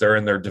fin-like. They're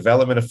in their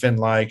development of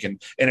fin-like.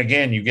 And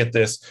again, you get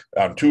this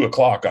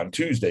 2:00 on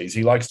Tuesdays.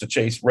 He likes to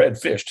chase red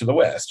fish to the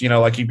west.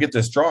 You get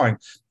this drawing.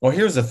 Well,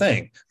 here's the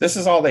thing. This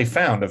is all they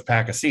found of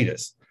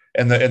Pakicetus.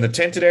 And the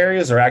tinted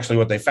areas are actually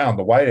what they found.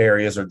 The white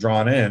areas are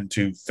drawn in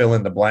to fill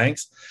in the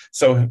blanks.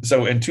 So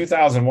in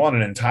 2001,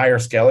 an entire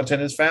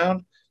skeleton is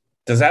found.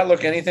 Does that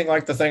look anything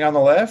like the thing on the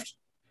left?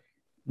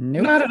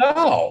 Nope. Not at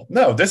all.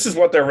 No, this is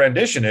what their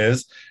rendition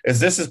is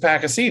this is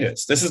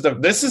Pakicetus.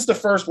 This is the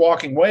first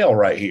walking whale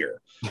right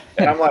here.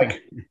 And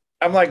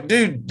I'm like,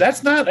 dude,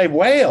 that's not a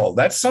whale.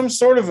 That's some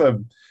sort of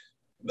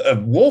a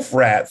wolf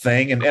rat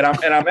thing. And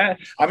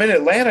I'm in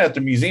Atlanta at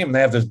the museum.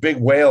 They have this big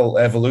whale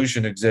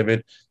evolution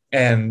exhibit.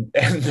 And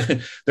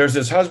there's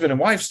this husband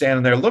and wife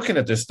standing there looking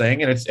at this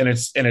thing, and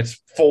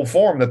it's full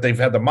form that they've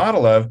had the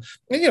model of.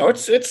 And,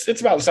 it's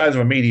about the size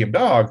of a medium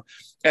dog.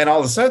 And all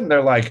of a sudden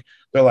they're like,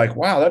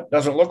 wow, that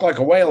doesn't look like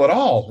a whale at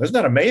all. Isn't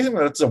that amazing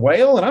that it's a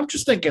whale? And I'm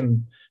just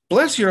thinking,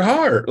 bless your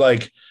heart.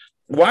 Like,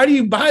 why do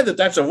you buy that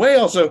that's a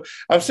whale? So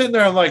I'm sitting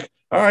there, I'm like,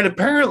 all right,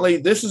 apparently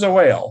this is a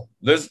whale.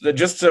 This,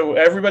 just so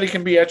everybody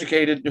can be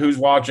educated who's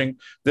watching,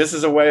 this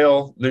is a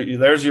whale.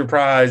 There's your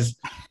prize.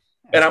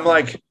 And I'm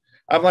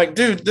like,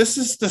 dude, this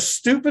is the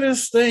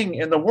stupidest thing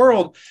in the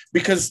world,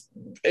 because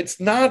it's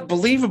not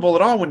believable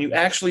at all when you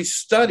actually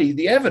study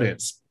the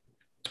evidence.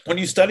 When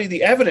you study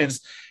the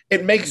evidence,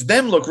 it makes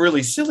them look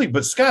really silly.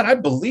 But Scott, I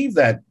believe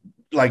that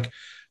like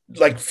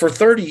for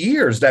 30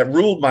 years that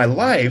ruled my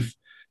life,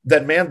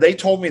 that, man, they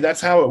told me that's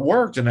how it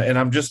worked. And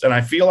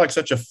I feel like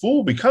such a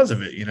fool because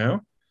of it,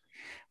 Well,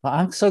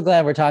 I'm so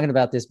glad we're talking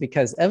about this,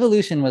 because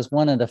evolution was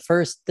one of the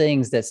first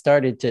things that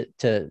started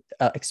to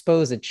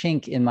expose a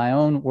chink in my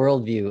own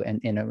worldview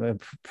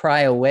and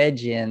pry a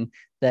wedge in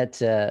that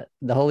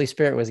the Holy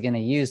Spirit was going to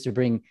use to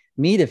bring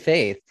me to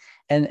faith.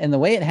 And the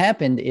way it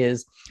happened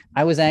is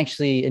I was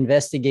actually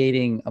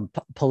investigating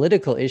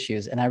political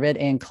issues, and I read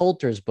Ann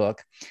Coulter's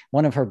book,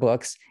 one of her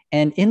books.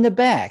 And in the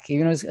back,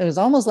 it was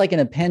almost like an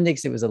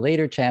appendix. It was a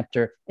later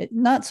chapter,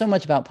 not so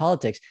much about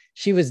politics.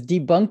 She was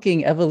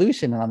debunking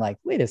evolution. And I'm like,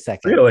 wait a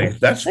second. Really?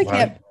 That's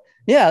fine.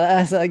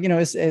 Yeah.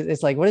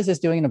 It's like, what is this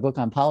doing in a book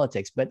on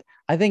politics? But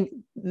I think,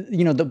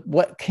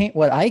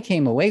 what I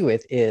came away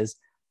with is,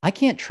 I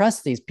can't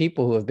trust these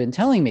people who have been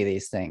telling me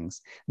these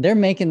things. They're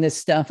making this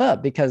stuff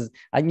up, because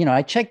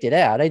I checked it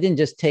out. I didn't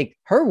just take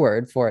her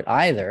word for it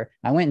either.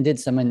 I went and did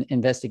some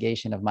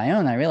investigation of my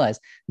own. I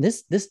realized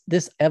this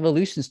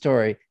evolution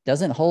story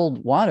doesn't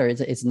hold water.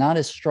 It's not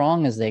as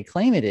strong as they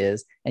claim it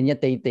is, and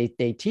yet they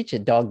teach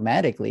it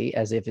dogmatically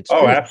as if it's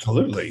true.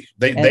 Absolutely.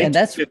 They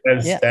teach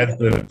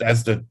it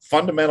as the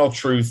fundamental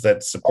truth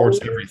that supports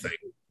everything.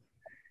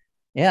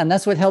 Yeah. And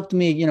that's what helped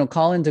me,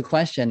 call into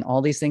question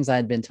all these things I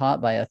had been taught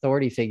by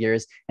authority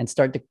figures and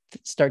start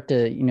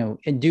to,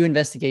 do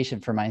investigation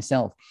for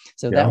myself.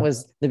 So that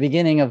was the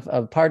beginning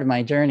of part of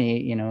my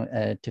journey,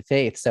 to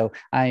faith. So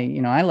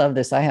I love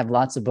this. I have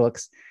lots of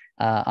books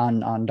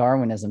on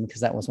Darwinism,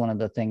 because that was one of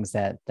the things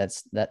that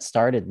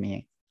started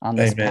me on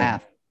this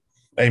path.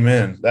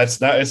 Amen.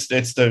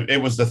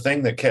 It was the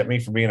thing that kept me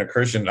from being a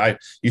Christian.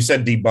 You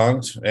said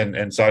debunked.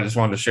 And so I just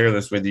wanted to share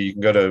this with you. You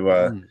can go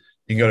to,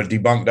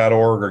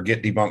 debunk.org or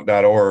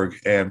getdebunked.org.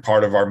 And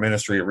part of our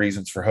ministry at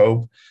Reasons for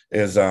Hope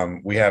is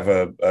we have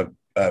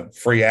a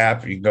free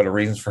app. You can go to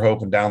Reasons for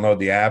Hope and download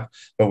the app,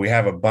 but we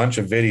have a bunch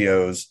of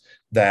videos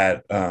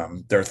that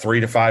they're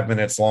 3 to 5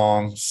 minutes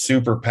long,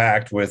 super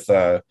packed with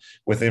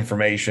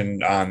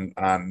information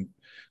on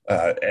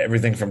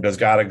everything from does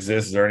God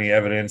exist? Is there any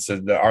evidence?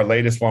 Our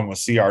latest one was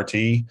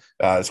CRT,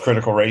 is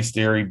critical race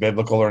theory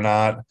biblical or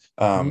not?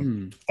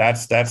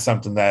 That's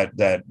something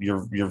that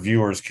your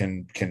viewers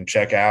can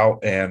check out.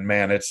 And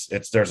man,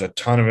 there's a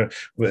ton of it.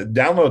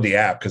 Download the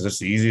app because it's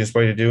the easiest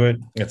way to do it.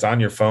 It's on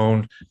your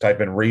phone.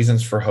 Type in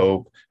Reasons for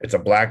Hope. It's a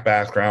black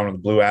background with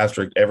a blue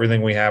asterisk.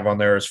 Everything we have on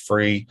there is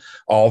free.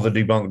 All the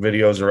debunked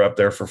videos are up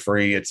there for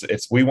free.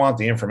 We want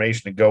the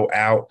information to go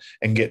out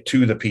and get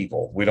to the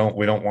people. We don't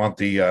want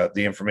the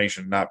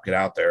information to not get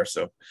out there.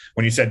 So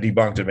when you said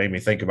debunked, it made me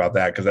think about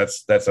that,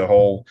 because that's a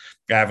whole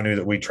avenue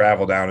that we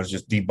travel down, is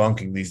just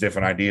debunking these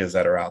different ideas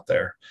that are out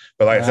there.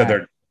 But like I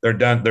said, they're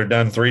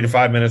done 3 to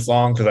 5 minutes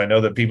long, because I know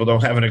that people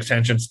don't have an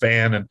attention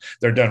span, and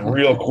they're done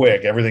real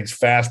quick. Everything's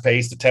fast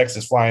paced. The text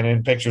is flying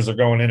in, pictures are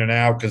going in and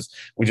out, because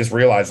we just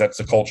realize that's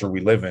the culture we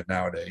live in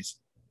nowadays.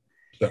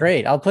 So.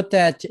 Great. I'll put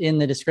that in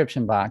the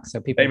description box so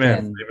people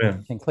Amen.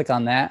 can click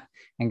on that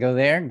and go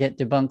there,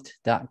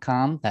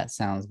 getdebunked.com. That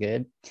sounds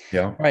good.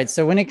 Yeah. All right.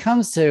 So when it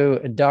comes to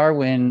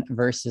Darwin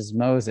versus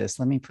Moses,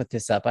 let me put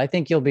this up. I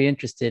think you'll be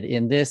interested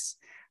in this,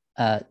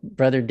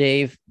 Brother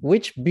Dave.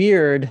 Which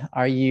beard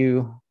are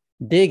you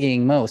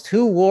digging most?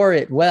 Who wore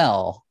it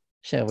well,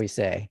 shall we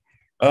say?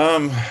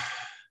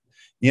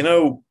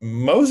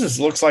 Moses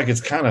looks like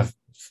it's kind of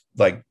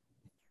like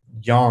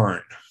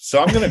yarn. So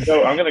I'm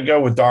gonna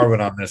go with Darwin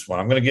on this one.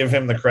 I'm gonna give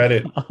him the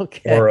credit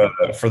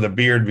for the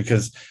beard,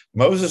 because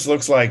Moses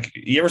looks like,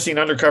 you ever seen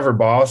Undercover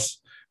Boss?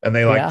 And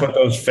they put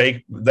those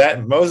fake,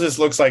 that Moses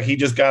looks like he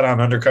just got on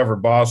Undercover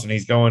Boss and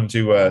he's going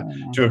to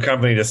a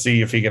company to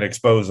see if he can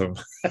expose them.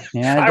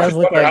 Yeah, it does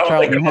look like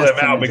Charlton Heston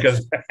out,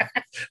 because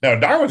no,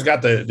 Darwin's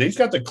got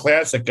the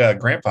classic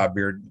grandpa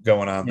beard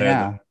going on there.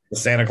 Yeah. The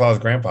Santa Claus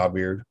grandpa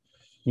beard.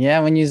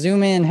 Yeah, when you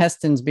zoom in,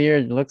 Heston's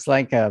beard looks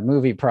like a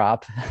movie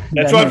prop.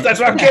 That's what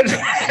I'm getting.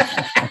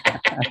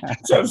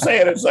 That's what I'm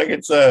saying. It's like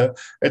it's a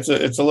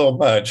little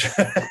much.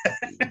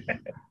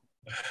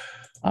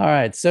 All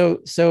right,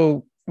 so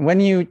when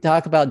you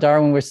talk about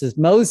Darwin versus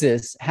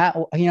Moses,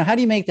 how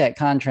do you make that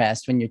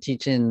contrast when you're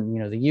teaching,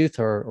 the youth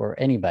or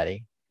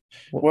anybody?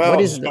 What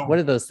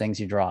are those things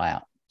you draw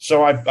out?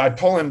 So I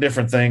pull in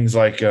different things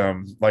like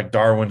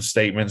Darwin's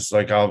statements.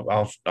 Like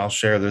I'll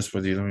share this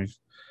with you. Let me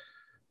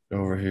go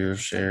over here,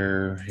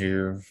 share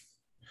here.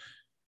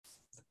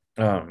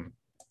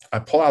 I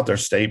pull out their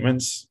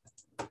statements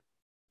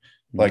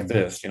like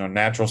this,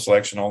 natural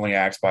selection only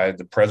acts by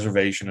the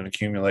preservation and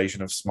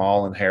accumulation of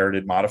small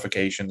inherited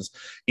modifications,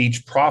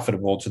 each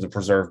profitable to the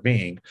preserved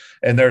being.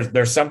 And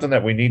there's something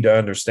that we need to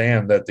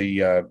understand, that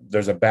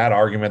there's a bad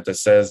argument that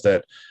says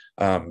that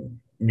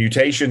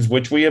mutations,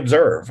 which we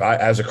observe,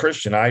 as a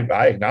Christian,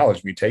 I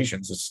acknowledge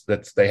mutations,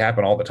 that they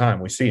happen all the time.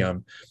 We see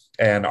them.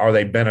 And are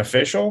they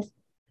beneficial?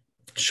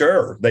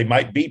 Sure, they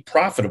might be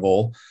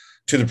profitable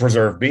to the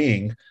preserved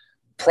being.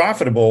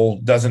 Profitable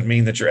doesn't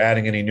mean that you're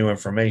adding any new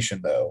information,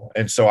 though.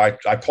 And so I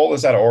pull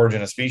this out of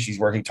Origin of Species,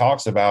 where he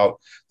talks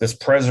about this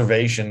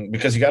preservation,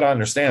 because you got to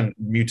understand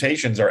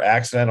mutations are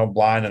accidental,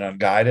 blind, and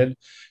unguided.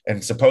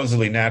 And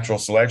supposedly natural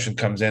selection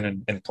comes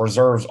in and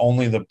preserves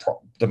only the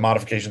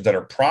modifications that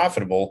are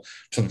profitable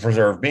to the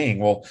preserved being.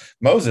 Well,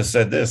 Moses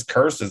said this: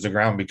 cursed is the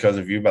ground because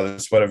of you. By the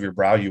sweat of your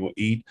brow you will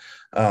eat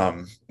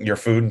your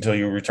food until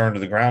you return to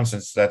the ground,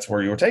 since that's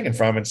where you were taken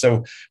from. And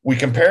so we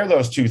compare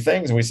those two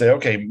things and we say,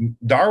 okay,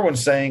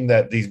 Darwin's saying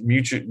that these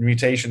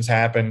mutations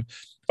happen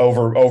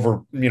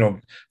over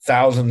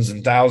thousands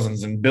and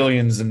thousands and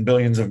billions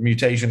of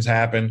mutations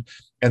happen,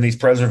 and these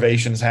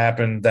preservations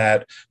happen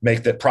that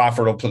make that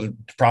profitable to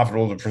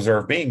the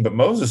preserved being. But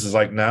Moses is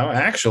like, no,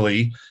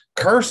 actually,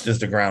 cursed is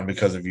the ground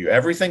because of you.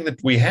 Everything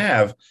that we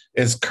have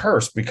is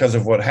cursed because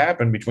of what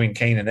happened between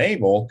Cain and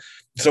Abel.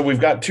 So we've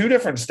got two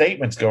different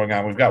statements going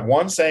on. We've got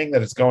one saying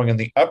that it's going in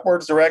the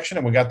upwards direction,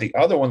 and we got the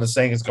other one that's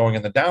saying it's going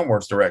in the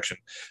downwards direction.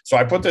 So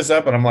I put this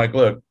up and I'm like,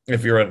 look,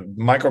 if you're a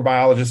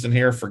microbiologist in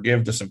here,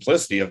 forgive the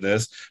simplicity of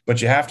this,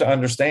 but you have to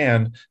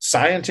understand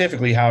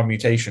scientifically how a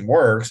mutation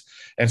works.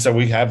 And so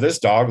we have this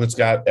dog that's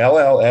got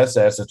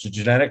LLSS. It's a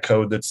genetic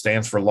code that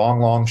stands for long,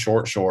 long,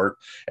 short, short.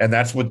 And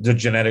that's what the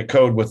genetic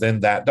code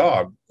within that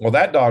dog. Well,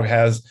 that dog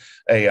has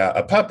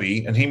a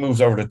puppy, and he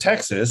moves over to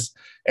Texas,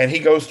 and he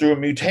goes through a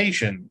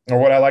mutation, or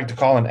what I like to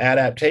call an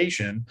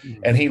adaptation,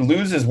 and he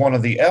loses one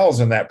of the L's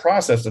in that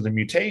process of the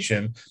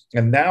mutation.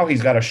 And now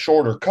he's got a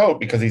shorter coat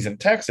because he's in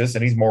Texas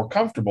and he's more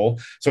comfortable.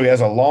 So he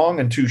has a long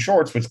and two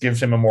shorts, which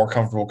gives him a more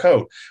comfortable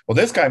coat. Well,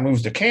 this guy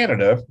moves to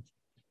Canada.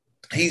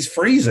 He's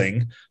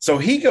freezing, so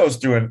he goes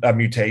through a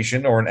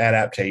mutation or an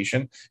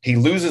adaptation. He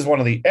loses one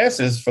of the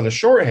S's for the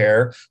short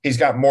hair. He's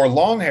got more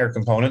long hair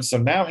components, so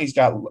now he's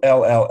got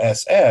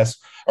LLSS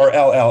or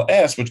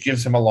LLS, which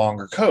gives him a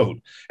longer coat.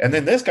 And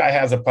then this guy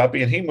has a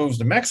puppy, and he moves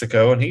to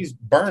Mexico, and he's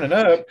burning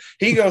up.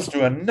 He goes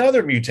through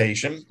another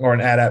mutation or an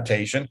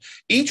adaptation,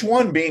 each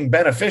one being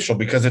beneficial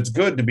because it's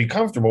good to be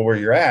comfortable where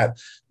you're at.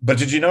 But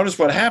did you notice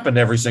what happened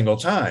every single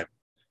time?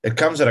 It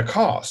comes at a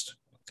cost.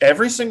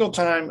 Every single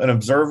time an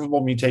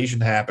observable mutation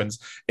happens,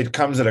 it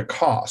comes at a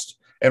cost.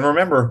 And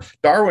remember,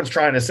 Darwin's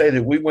trying to say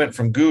that we went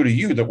from goo to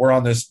you, that we're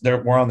on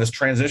this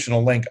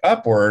transitional link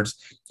upwards,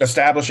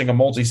 establishing a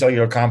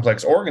multicellular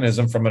complex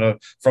organism from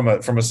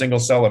a single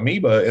cell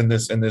amoeba in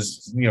this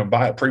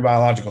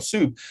pre-biological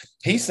soup.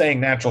 He's saying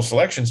natural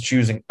selection's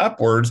choosing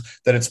upwards,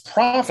 that it's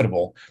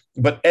profitable.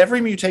 But every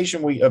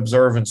mutation we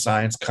observe in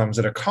science comes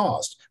at a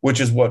cost, which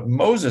is what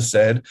Moses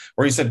said,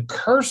 where he said,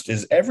 cursed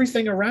is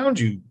everything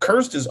around you.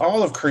 Cursed is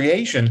all of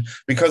creation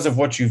because of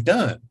what you've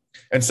done.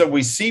 And so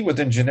we see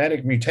within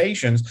genetic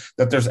mutations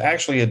that there's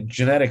actually a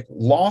genetic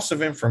loss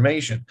of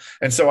information.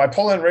 And so I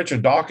pull in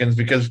Richard Dawkins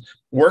because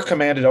we're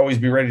commanded to always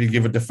be ready to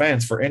give a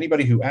defense for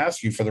anybody who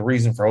asks you for the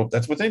reason for hope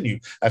that's within you.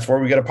 That's where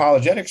we get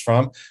apologetics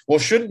from. Well,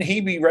 shouldn't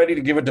he be ready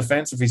to give a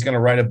defense if he's going to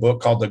write a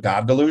book called The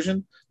God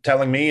Delusion,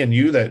 telling me and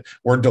you that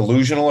we're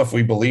delusional if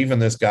we believe in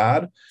this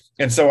God?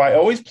 And so I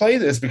always play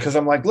this because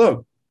I'm like,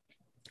 look,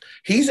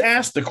 he's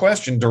asked the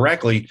question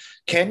directly,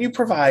 can you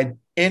provide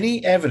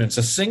any evidence,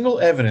 a single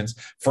evidence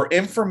for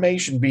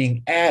information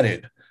being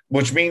added,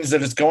 which means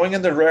that it's going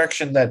in the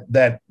direction I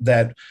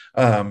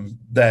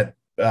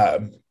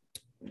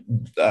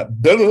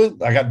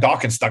got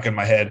Dawkins stuck in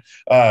my head.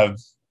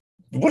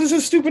 What is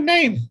his stupid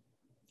name?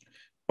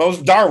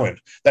 Darwin.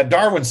 That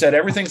Darwin said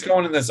everything's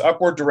going in this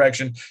upward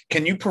direction.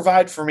 Can you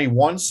provide for me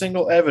one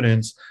single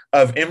evidence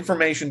of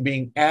information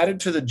being added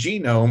to the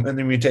genome in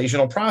the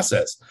mutational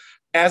process?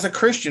 As a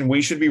Christian,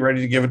 we should be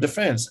ready to give a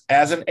defense.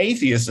 As an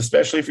atheist,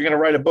 especially if you're going to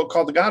write a book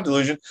called The God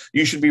Delusion,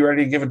 you should be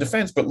ready to give a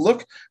defense. But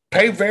look,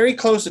 pay very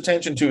close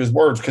attention to his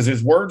words, because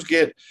his words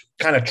get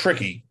kind of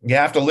tricky. You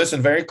have to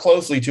listen very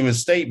closely to his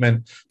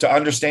statement to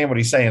understand what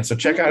he's saying. So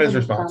check out his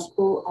response.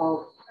 Example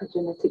of a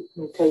genetic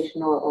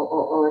mutation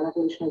or an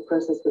evolutionary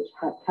process which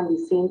can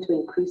be seen to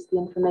increase the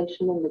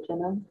information in the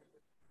genome?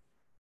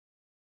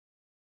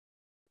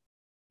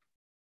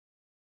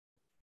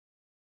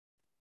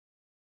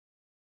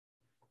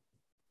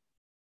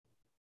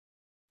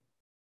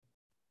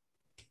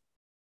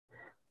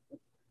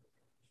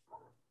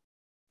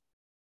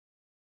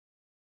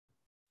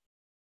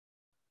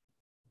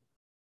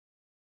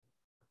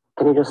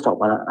 Can you just stop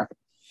that?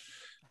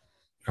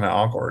 Kind of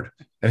awkward.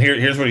 And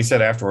here's what he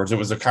said afterwards. It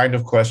was a kind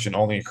of question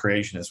only a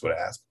creationist would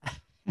ask.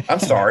 I'm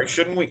sorry.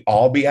 Shouldn't we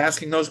all be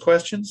asking those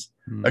questions?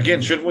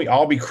 Again, shouldn't we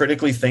all be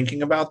critically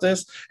thinking about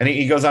this? And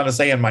he goes on to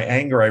say, in my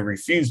anger, I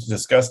refused to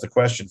discuss the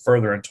question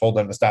further and told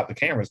them to stop the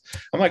cameras.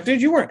 I'm like,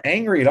 dude, you weren't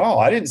angry at all.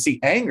 I didn't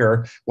see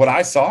anger. What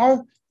I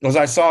saw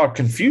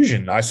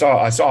confusion. I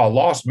saw a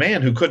lost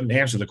man who couldn't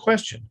answer the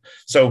question.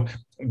 So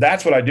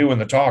that's what I do in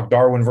the talk,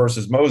 Darwin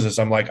versus Moses.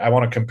 I'm like, I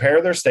want to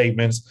compare their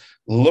statements,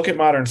 look at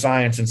modern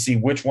science and see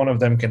which one of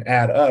them can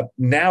add up.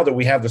 Now that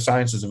we have the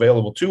sciences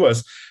available to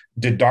us,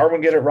 did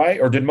Darwin get it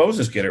right or did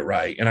Moses get it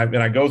right? And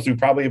I go through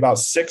probably about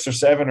 6 or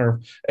 7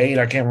 or 8.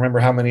 I can't remember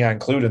how many I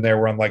include in there,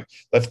 where I'm like,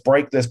 let's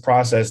break this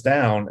process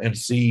down and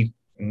see,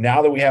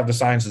 now that we have the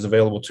sciences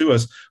available to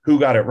us, who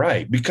got it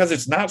right? Because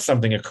it's not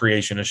something a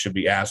creationist should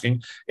be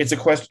asking. It's a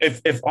question.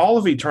 If all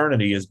of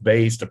eternity is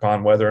based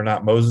upon whether or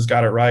not Moses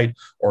got it right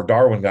or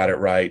Darwin got it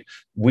right,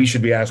 we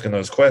should be asking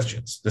those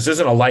questions. This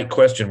isn't a light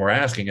question we're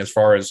asking as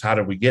far as how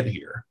did we get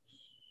here?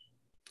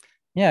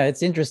 Yeah,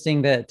 it's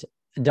interesting that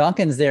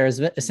Dawkins there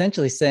is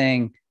essentially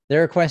saying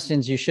there are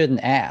questions you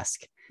shouldn't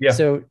ask. Yeah.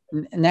 So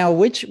now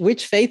which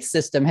faith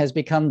system has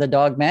become the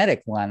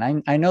dogmatic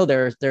one? I know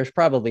there's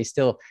probably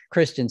still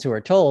Christians who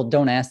are told,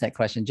 don't ask that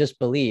question, just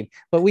believe.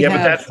 But we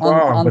have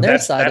on their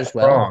side as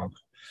well. Wrong.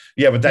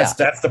 Yeah, but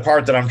that's the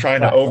part that I'm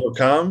trying to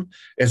overcome.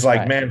 Is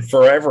like, man,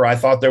 forever I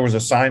thought there was a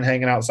sign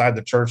hanging outside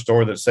the church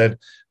door that said,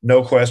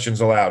 no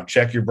questions allowed.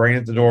 Check your brain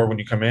at the door when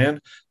you come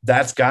in.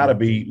 That's got to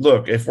be,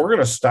 look, if we're going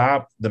to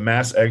stop the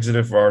mass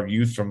exodus of our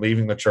youth from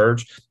leaving the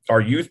church,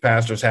 our youth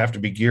pastors have to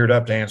be geared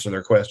up to answer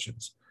their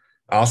questions.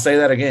 I'll say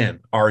that again.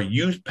 Our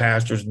youth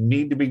pastors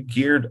need to be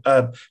geared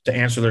up to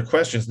answer their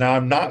questions. Now,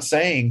 I'm not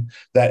saying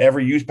that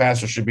every youth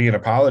pastor should be an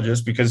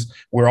apologist, because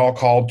we're all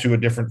called to a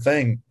different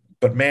thing.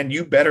 But man,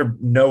 you better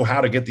know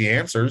how to get the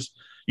answers.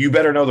 You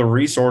better know the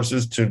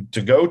resources to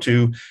go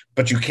to,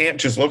 but you can't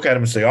just look at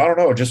them and say, I don't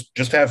know,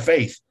 just have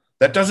faith.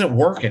 That doesn't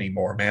work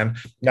anymore, man.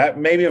 That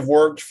maybe have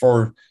worked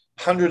for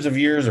hundreds of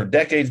years or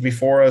decades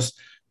before us,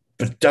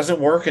 but it doesn't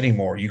work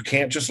anymore. You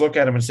can't just look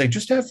at them and say,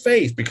 just have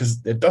faith,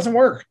 because it doesn't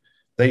work.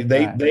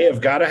 They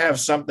have got to have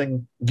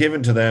something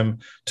given to them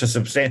to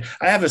substantiate.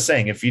 I have a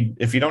saying, if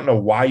you don't know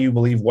why you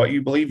believe what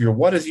you believe, your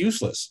what is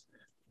useless.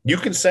 You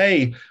can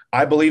say,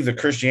 I believe that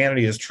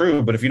Christianity is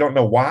true, but if you don't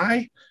know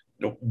why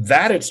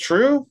that it's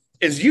true,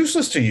 is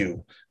useless to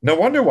you. No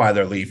wonder why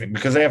they're leaving,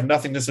 because they have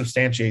nothing to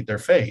substantiate their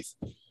faith.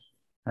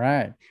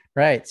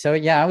 Right. So,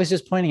 yeah, I was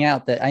just pointing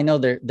out that I know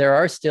there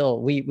are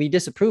still, we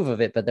disapprove of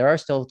it, but there are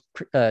still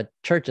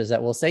churches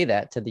that will say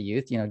that to the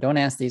youth, don't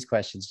ask these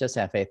questions, just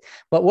have faith.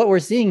 But what we're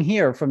seeing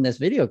here from this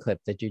video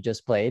clip that you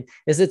just played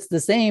is it's the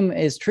same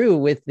is true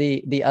with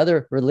the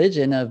other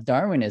religion of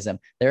Darwinism.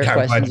 There are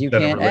questions you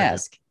can't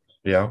ask.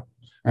 Yeah.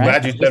 Right?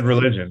 Glad you said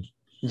religion.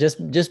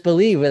 just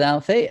believe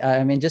without faith.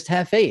 I mean, just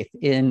have faith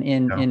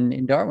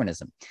in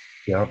Darwinism.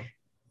 Yeah.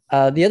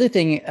 The other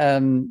thing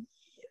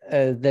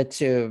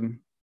that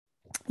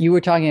you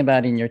were talking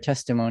about in your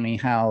testimony,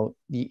 how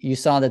you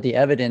saw that the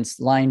evidence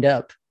lined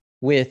up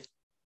with,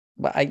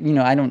 I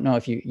don't know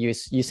if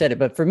you said it,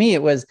 but for me,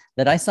 it was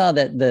that I saw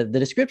that the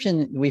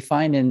description we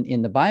find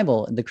in the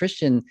Bible, the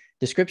Christian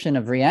description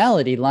of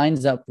reality,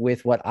 lines up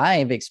with what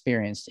I've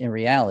experienced in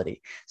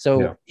reality.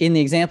 So in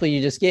the example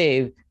you just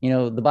gave,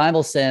 the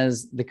Bible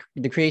says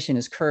the creation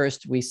is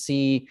cursed. We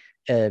see,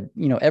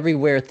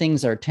 everywhere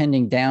things are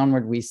tending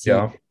downward. We see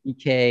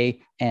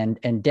decay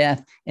and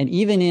death. And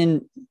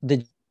even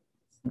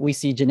we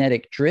see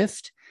genetic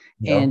drift.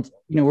 And,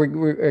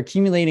 we're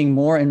accumulating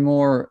more and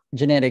more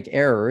genetic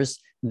errors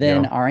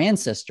than our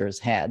ancestors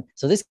had.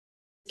 So this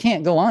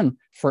can't go on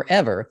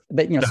forever.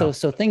 But,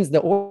 so things, the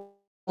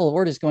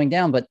order is going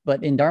down,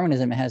 but in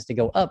Darwinism, it has to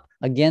go up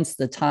against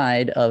the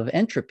tide of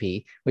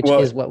entropy, which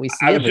is what we see.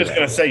 I was just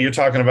going to say, you're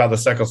talking about the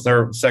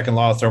second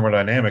law of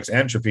thermodynamics,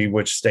 entropy,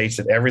 which states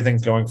that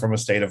everything's going from a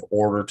state of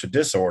order to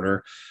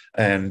disorder.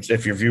 And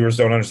if your viewers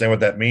don't understand what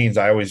that means,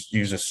 I always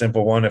use a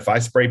simple one. If I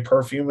spray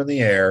perfume in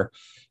the air,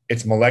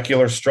 its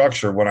molecular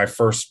structure, when I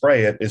first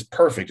spray it, is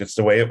perfect. It's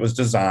the way it was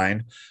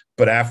designed.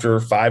 But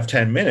after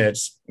 5-10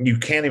 minutes, you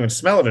can't even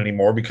smell it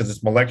anymore because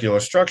its molecular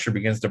structure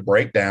begins to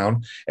break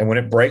down. And when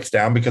it breaks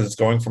down, because it's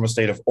going from a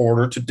state of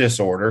order to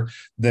disorder,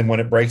 then when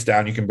it breaks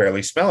down, you can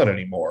barely smell it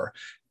anymore.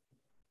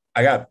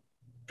 I got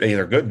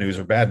either good news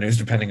or bad news,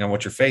 depending on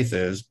what your faith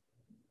is.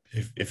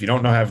 If you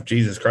don't have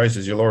Jesus Christ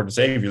as your Lord and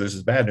Savior, this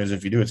is bad news.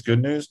 If you do, it's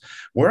good news.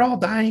 We're all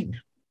dying.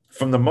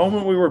 From the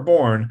moment we were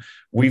born,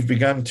 we've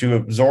begun to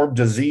absorb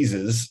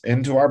diseases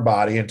into our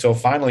body until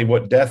finally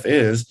what death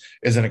is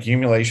an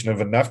accumulation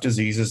of enough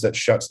diseases that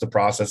shuts the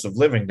process of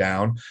living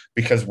down,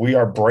 because we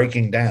are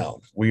breaking down.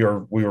 We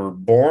were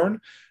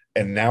born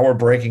and now we're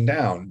breaking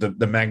down.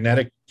 The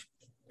magnetic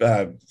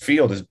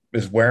field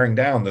is wearing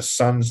down. The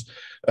sun's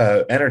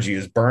energy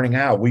is burning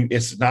out.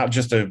 It's not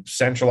just a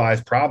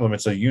centralized problem.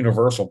 It's a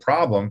universal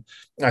problem.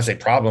 When I say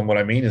problem, what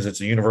I mean is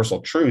it's a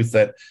universal truth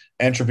that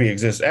entropy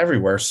exists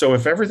everywhere. So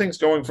if everything's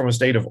going from a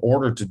state of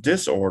order to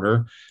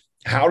disorder,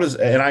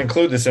 and I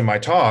include this in my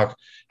talk,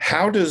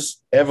 how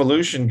does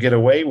evolution get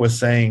away with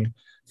saying,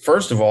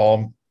 first of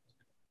all,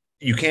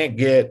 you can't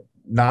get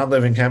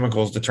non-living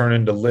chemicals to turn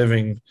into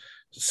living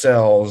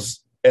cells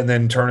and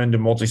then turn into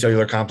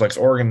multicellular complex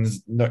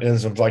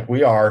organisms like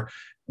we are,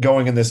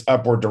 going in this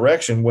upward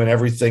direction, when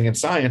everything in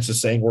science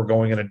is saying we're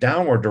going in a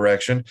downward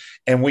direction?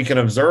 And we can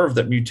observe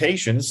that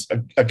mutations,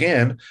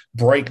 again,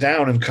 break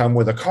down and come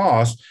with a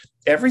cost.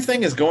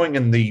 Everything is going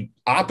in the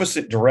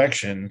opposite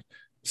direction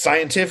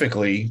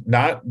scientifically.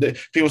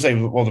 People say,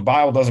 well, the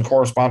Bible doesn't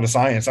correspond to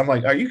science. I'm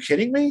like, are you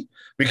kidding me?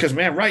 Because,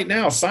 man, right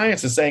now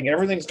science is saying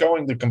everything's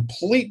going the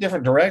complete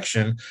different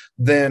direction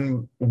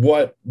than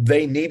what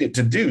they need it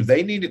to do.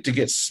 They need it to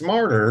get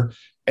smarter,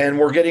 and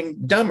we're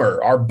getting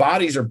dumber. Our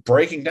bodies are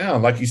breaking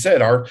down. Like you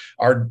said, our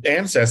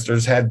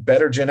ancestors had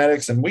better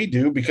genetics than we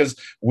do because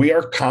we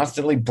are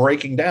constantly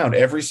breaking down.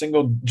 Every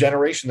single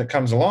generation that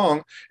comes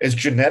along is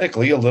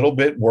genetically a little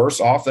bit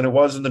worse off than it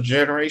was in the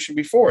generation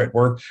before it.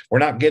 We're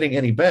not getting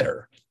any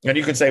better. And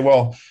you can say,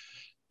 well,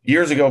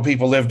 years ago,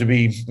 people lived to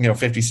be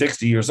 50,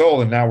 60 years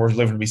old, and now we're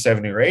living to be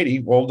 70 or 80.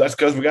 Well, that's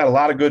because we got a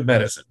lot of good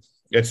medicine.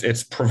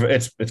 It's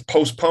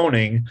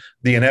postponing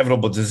the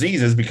inevitable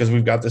diseases because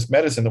we've got this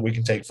medicine that we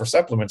can take for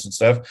supplements and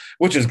stuff,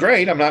 which is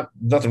great.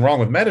 Nothing wrong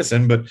with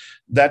medicine, but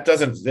that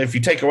doesn't, if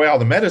you take away all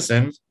the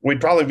medicine, we'd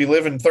probably be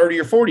living 30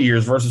 or 40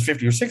 years versus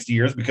 50 or 60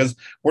 years because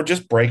we're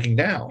just breaking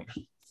down.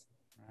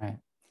 Right.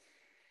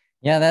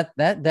 Yeah,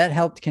 that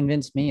helped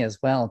convince me as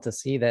well to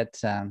see that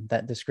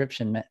that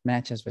description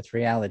matches with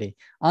reality.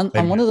 On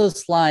one of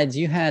those slides,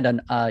 you had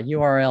an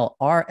URL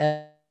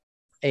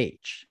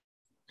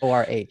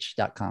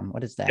orh.com.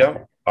 What is that?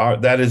 Yep.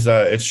 That is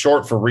it's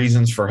short for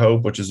Reasons for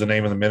Hope, which is the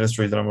name of the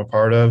ministry that I'm a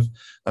part of.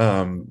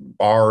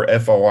 rforh.com.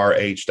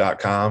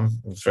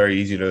 It's very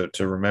easy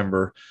to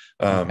remember.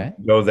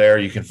 Go there,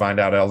 you can find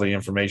out all the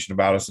information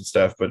about us and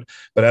stuff. But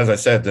as I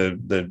said,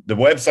 the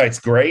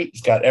website's great.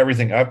 It's got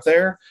everything up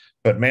there.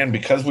 But man,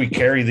 because we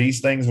carry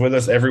these things with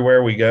us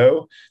everywhere we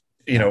go,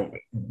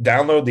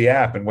 download the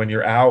app. And when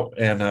you're out,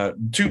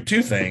 and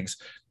two things,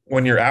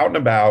 when you're out and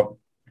about,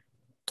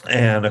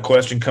 and a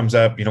question comes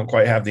up, you don't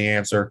quite have the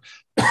answer,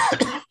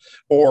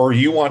 or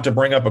you want to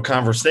bring up a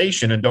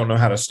conversation and don't know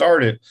how to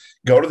start it,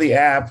 go to the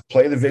app,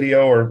 play the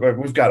video, or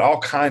we've got all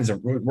kinds of,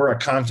 we're a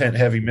content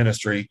heavy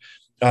ministry.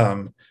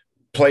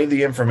 Play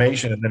the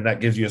information, and then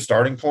that gives you a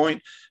starting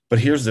point. But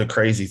here's the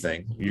crazy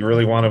thing. You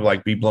really want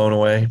to be blown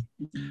away.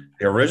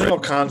 The original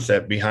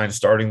concept behind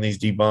starting these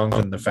debunks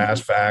and the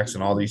fast facts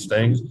and all these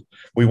things,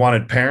 we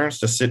wanted parents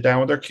to sit down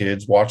with their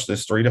kids, watch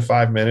this 3 to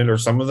 5 minute, or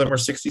some of them are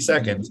 60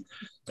 seconds.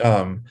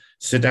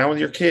 Sit down with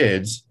your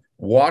kids,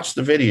 watch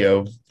the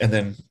video, and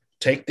then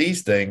take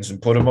these things and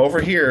put them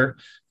over here.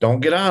 Don't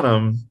get on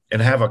them,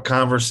 and have a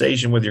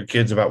conversation with your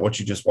kids about what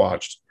you just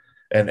watched.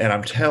 And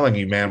I'm telling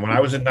you, man, when I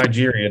was in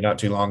Nigeria not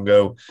too long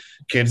ago,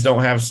 kids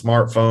don't have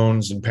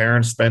smartphones and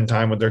parents spend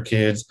time with their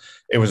kids.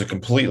 It was a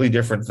completely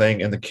different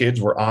thing. And the kids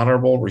were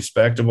honorable,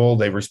 respectable.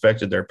 They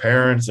respected their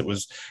parents.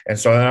 And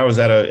so then I was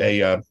at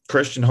a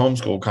Christian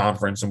homeschool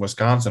conference in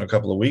Wisconsin a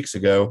couple of weeks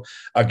ago.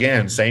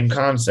 Again, same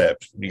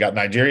concept. You got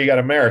Nigeria, you got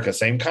America,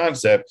 same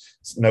concept.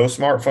 No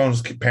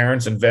smartphones.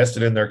 Parents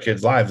invested in their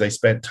kids' lives. They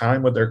spent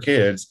time with their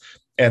kids,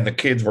 and the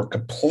kids were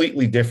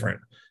completely different.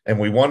 And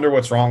we wonder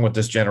what's wrong with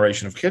this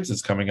generation of kids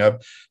that's coming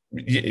up.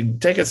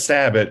 Take a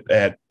stab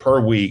at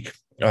per week,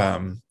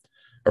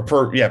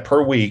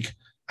 per week,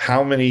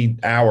 how many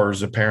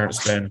hours a parent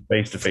spend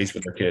face to face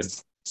with their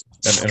kids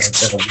in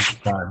a week's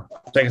time.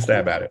 Take a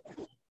stab at it.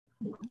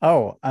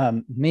 Oh,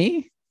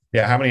 me?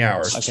 Yeah, how many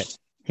hours? Okay,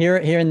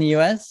 here in the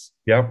U.S.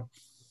 Yep,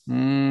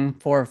 4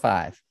 or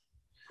 5.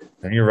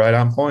 And you're right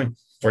on point.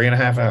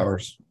 3.5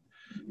 hours.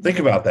 Think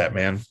about that,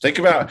 man. Think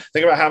about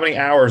how many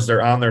hours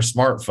they're on their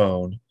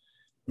smartphone,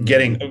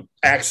 getting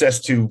access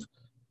to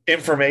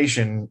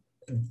information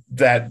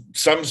that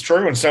some's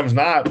true and some's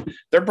not.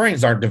 Their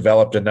brains aren't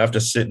developed enough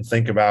to sit and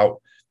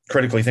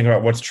critically think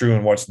about what's true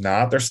and what's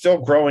not. They're still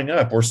growing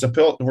up. We're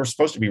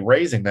supposed to be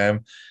raising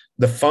them.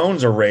 The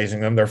phones are raising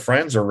them. Their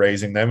friends are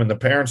raising them. And the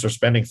parents are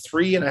spending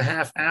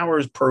 3.5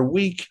 hours per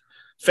week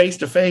face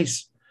to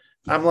face.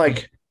 I'm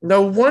like,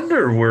 no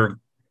wonder we're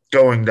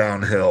going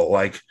downhill.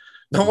 Like,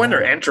 no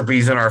wonder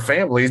entropy's in our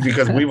families,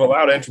 because we've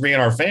allowed entropy in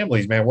our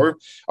families, man.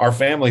 Our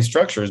family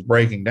structure is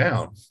breaking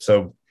down.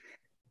 So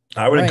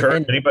I would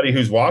encourage anybody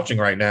who's watching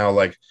right now,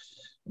 like,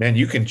 man,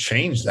 you can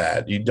change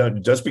that. You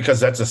don't, just because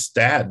that's a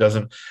stat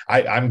doesn't,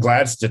 I'm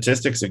glad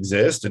statistics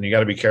exist, and you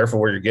got to be careful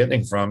where you're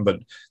getting from. But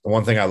the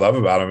one thing I love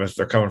about them is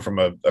they're coming from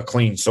a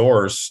clean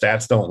source.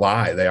 Stats don't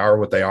lie. They are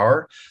what they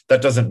are.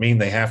 That doesn't mean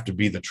they have to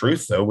be the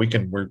truth, though. We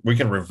can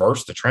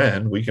reverse the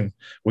trend. We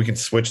can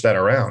switch that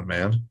around,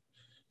 man.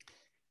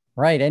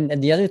 Right.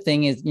 And the other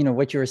thing is,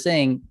 what you were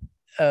saying,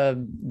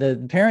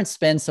 the parents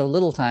spend so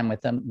little time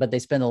with them, but they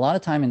spend a lot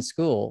of time in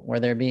school where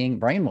they're being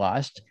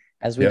brainwashed,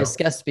 as we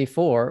discussed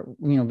before,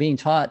 being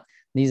taught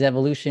these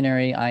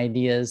evolutionary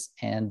ideas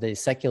and the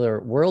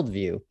secular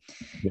worldview.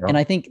 Yeah. And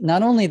I think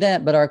not only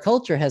that, but our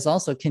culture has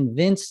also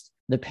convinced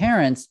the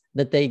parents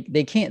that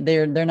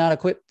they're not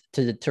equipped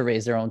to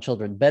raise their own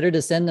children. Better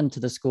to send them to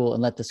the school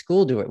and let the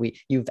school do it.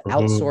 You've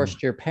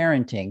outsourced your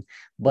parenting,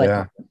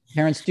 but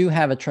parents do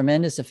have a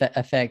tremendous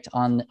effect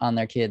on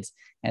their kids,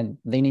 and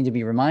they need to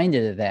be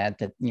reminded of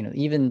that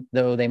even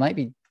though they might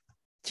be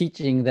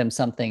teaching them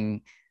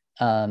something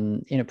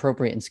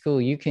inappropriate in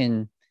school, you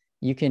can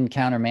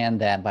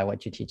countermand that by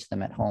what you teach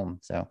them at home.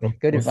 So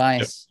good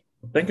advice.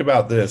 Think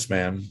about this,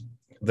 man.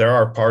 There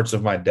are parts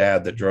of my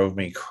dad that drove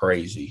me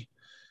crazy.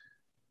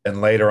 And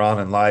later on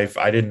in life,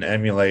 I didn't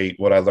emulate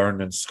what I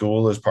learned in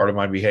school as part of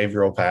my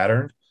behavioral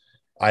pattern.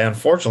 I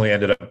unfortunately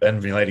ended up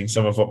emulating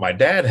some of what my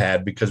dad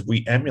had, because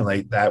we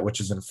emulate that which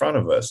is in front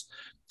of us.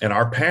 And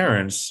our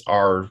parents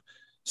are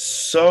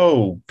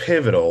so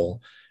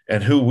pivotal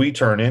in who we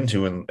turn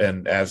into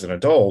and as an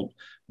adult,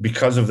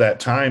 because of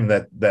that time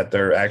that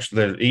they're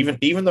actually,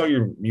 even though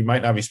you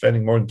might not be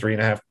spending more than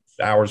 3.5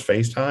 hours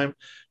FaceTime,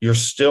 you're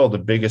still the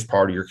biggest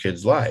part of your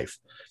kid's life.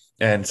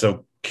 And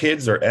so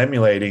kids are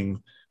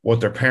emulating what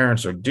their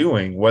parents are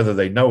doing, whether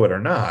they know it or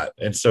not.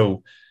 And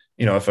so,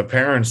 if a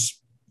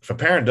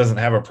parent doesn't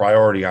have a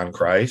priority on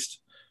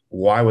Christ,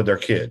 why would their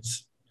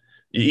kids?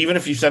 Even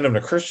if you send them to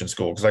Christian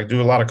school, because I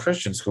do a lot of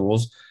Christian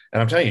schools,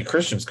 and I'm telling you,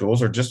 Christian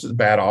schools are just as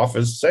bad off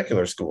as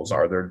secular schools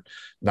are. They're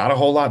not a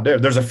whole lot there.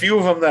 There's a few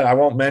of them that I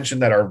won't mention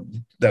that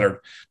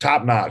are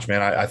top notch,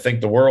 man. I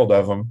think the world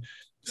of them.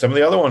 Some of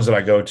the other ones that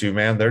I go to,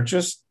 man, they're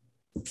just,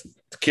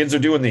 kids are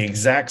doing the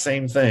exact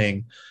same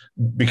thing,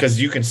 because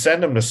you can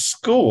send them to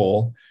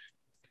school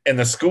and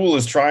the school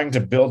is trying to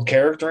build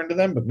character into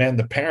them. But man,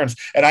 the parents,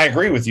 and I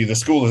agree with you, the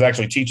school is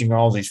actually teaching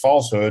all these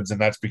falsehoods, and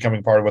that's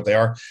becoming part of what they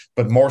are.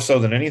 But more so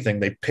than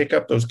anything, they pick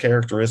up those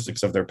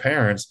characteristics of their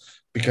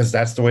parents, because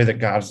that's the way that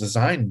God's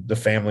designed the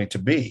family to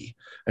be.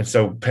 And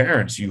so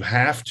parents, you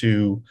have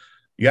to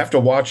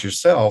watch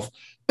yourself.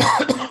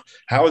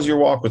 How is your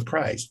walk with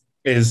Christ?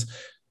 Is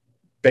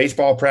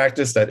baseball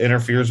practice that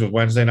interferes with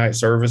Wednesday night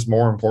service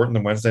more important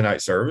than Wednesday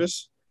night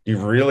service? Do you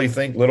really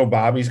think little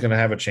Bobby's going to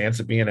have a chance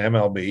at being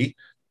MLB?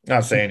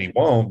 Not saying he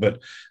won't,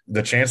 but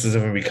the chances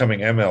of him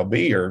becoming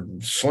MLB are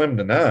slim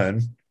to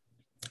none.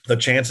 The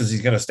chances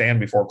he's going to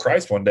stand before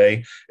Christ one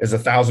day is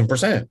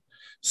 1,000%.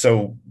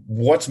 So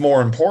what's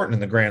more important in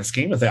the grand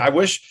scheme of things? I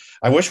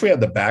wish we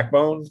had the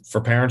backbone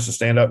for parents to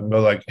stand up and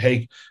go like,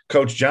 hey,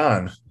 Coach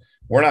John,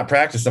 we're not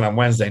practicing on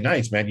Wednesday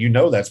nights, man.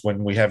 That's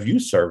when we have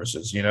youth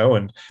services,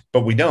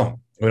 but we don't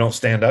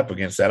stand up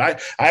against that.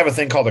 I have a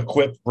thing called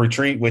Equip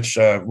Retreat, which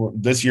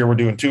this year we're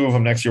doing 2 of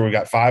them. Next year we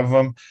got 5 of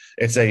them.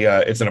 It's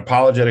an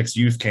apologetics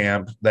youth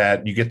camp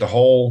that you get the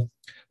whole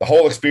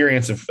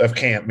experience of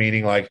camp,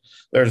 meaning like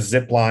there's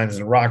zip lines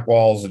and rock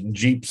walls and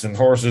jeeps and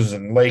horses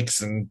and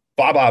lakes and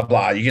blah, blah,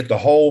 blah. You get the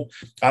whole,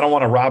 I don't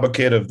want to rob a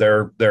kid of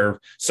their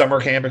summer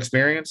camp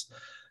experience,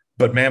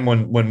 But man,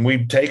 when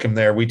we take them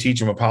there, we teach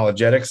them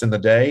apologetics in the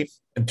day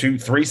and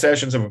 3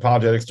 sessions of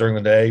apologetics during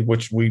the day,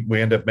 which we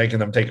end up making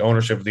them take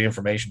ownership of the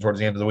information towards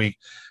the end of the week.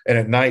 And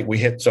at night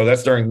so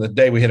that's during the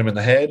day we hit them in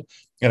the head,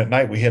 and at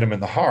night we hit them in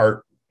the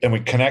heart, and we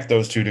connect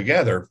those two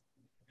together.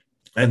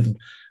 And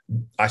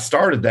I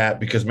started that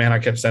because, man, I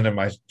kept sending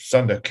my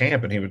son to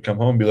camp, and he would come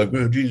home and be like,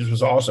 oh, Jesus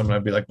was awesome. And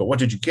I'd be like, but what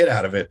did you get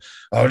out of it?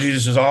 Oh,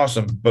 Jesus is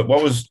awesome. But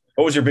what was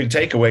your big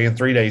takeaway? And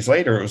 3 days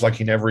later, it was like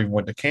he never even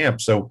went to camp.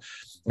 So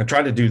I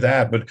tried to do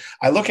that. But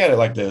I look at it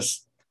like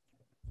this.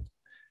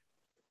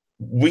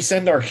 We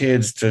send our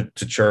kids to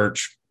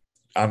church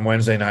on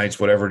Wednesday nights,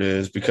 whatever it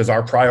is, because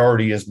our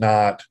priority is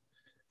not,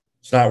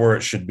 it's not where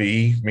it should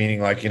be.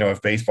 Meaning, like,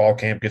 if baseball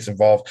camp gets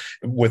involved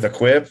with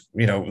Equip,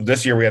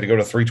 this year we had to go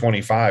to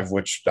 325,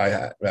 which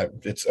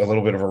it's a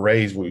little bit of a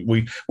raise.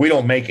 We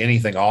don't make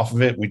anything off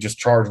of it. We just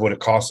charge what it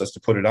costs us to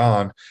put it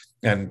on,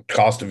 and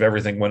cost of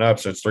everything went up.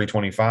 So it's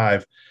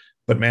 325.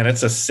 But man,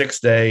 it's a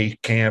 6-day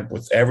camp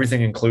with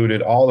everything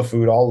included, all the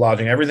food, all the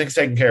lodging, everything's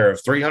taken care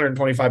of.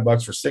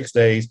 $325 for 6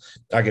 days.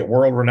 I get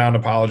world-renowned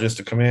apologists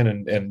to come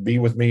in and be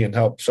with me and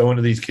help sow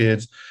into these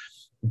kids.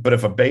 But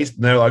if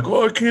they're like,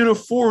 well, I can't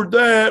afford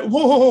that.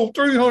 Whoa,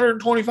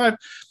 325.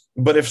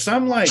 But if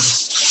some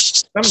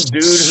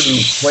dude who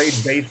played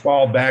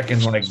baseball back in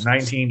like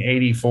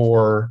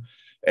 1984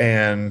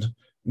 and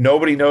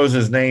nobody knows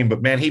his name,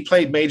 but man, he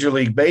played Major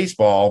League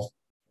Baseball,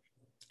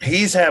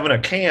 he's having a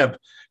camp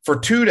for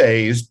 2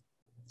 days,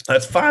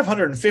 that's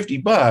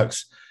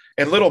 $550,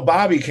 and little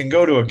Bobby can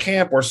go to a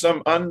camp where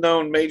some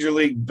unknown Major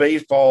League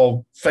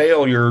Baseball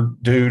failure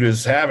dude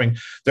is having.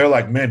 They're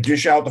like, man,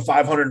 dish out the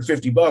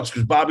 $550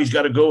 because Bobby's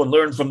got to go and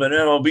learn from an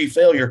MLB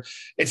failure.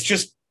 It's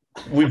just,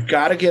 we've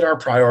got to get our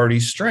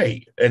priorities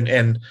straight.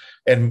 And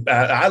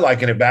I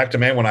liken it back to,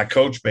 man, when I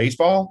coach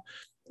baseball,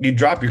 you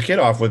drop your kid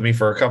off with me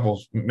for a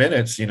couple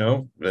minutes,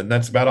 and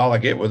that's about all I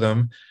get with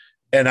them.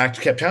 And I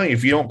kept telling you,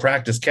 if you don't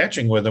practice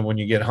catching with them when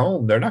you get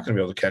home, they're not going to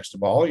be able to catch the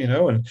ball,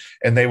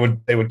 and they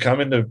would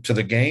come into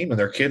the game and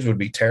their kids would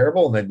be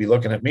terrible, and they'd be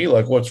looking at me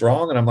like, what's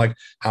wrong? And I'm like,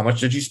 how much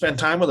did you spend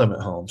time with them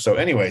at home? So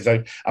anyways,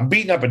 I'm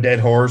beating up a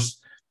dead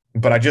horse,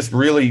 but I just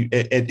really,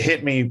 it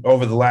hit me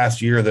over the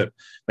last year that,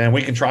 man,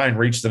 we can try and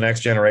reach the next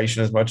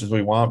generation as much as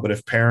we want, but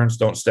if parents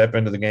don't step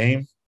into the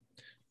game,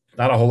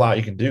 not a whole lot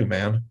you can do,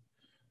 man.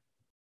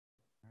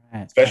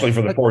 Especially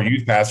for the poor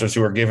youth pastors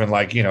who are given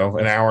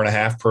an hour and a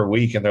half per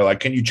week. And they're like,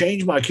 can you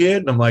change my kid?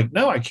 And I'm like,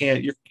 no, I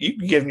can't. You're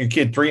giving your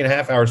kid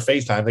 3.5 hours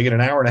FaceTime. They get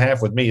an hour and a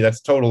half with me. That's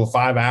a total of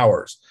 5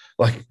 hours.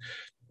 Like,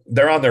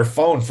 they're on their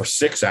phone for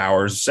 6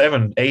 hours,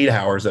 7, 8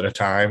 hours at a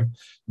time,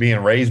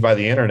 being raised by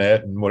the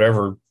internet and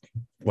whatever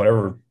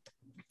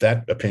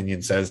that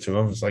opinion says to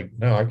them. It's like,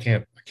 no, I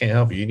can't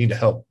help you. You need to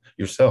help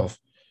yourself.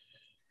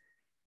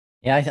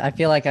 Yeah, I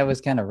feel like I was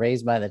kind of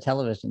raised by the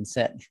television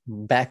set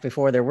back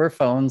before there were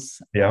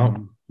phones. Yeah.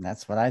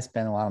 That's what I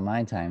spent a lot of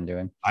my time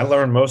doing. I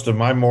learned most of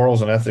my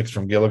morals and ethics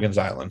from Gilligan's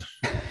Island.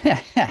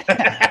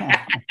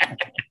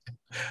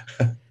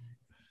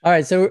 All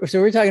right, so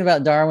we're talking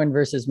about Darwin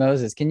versus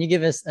Moses. Can you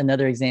give us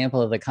another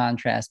example of the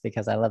contrast?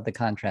 Because I love the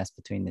contrast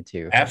between the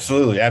two.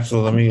 Absolutely.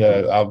 Let me.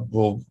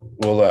 We'll.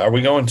 Are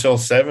we going till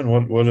 7?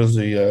 What is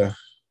the?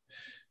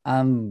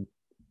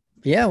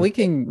 Yeah, we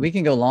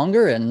can go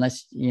longer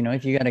unless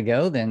if you got to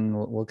go, then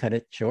we'll cut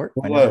it short.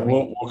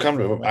 We'll come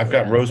to. I've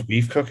got roast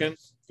beef cooking,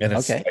 and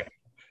it's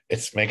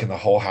it's making the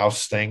whole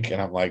house stink,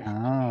 and I'm like,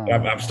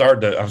 I'm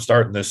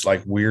starting this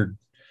like weird.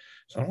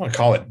 I don't want to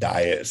call it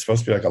diet. It's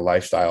supposed to be like a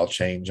lifestyle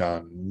change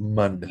on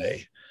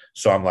Monday.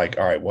 So I'm like,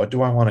 all right, what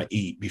do I want to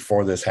eat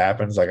before this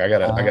happens? Like I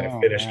gotta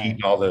finish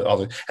eating all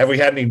the. Have we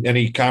had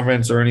any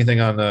comments or anything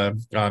on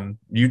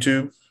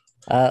YouTube?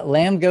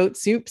 Lamb Goat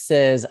Soup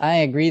says, I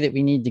agree that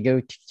we need to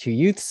go to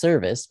youth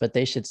service, but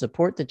they should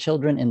support the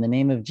children in the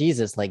name of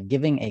Jesus, like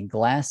giving a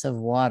glass of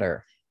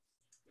water.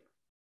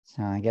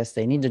 So I guess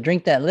they need to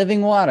drink that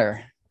living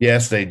water.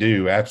 Yes, they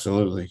do.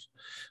 Absolutely.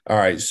 All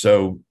right.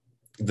 So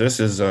this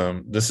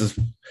is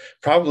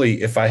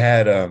probably if I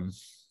had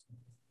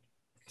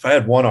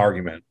one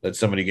argument that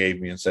somebody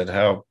gave me and said,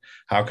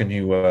 how can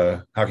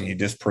you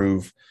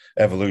disprove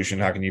evolution?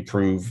 How can you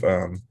prove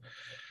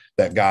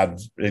that God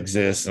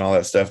exists and all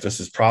that stuff? This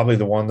is probably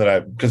the one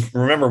that because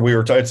remember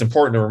it's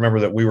important to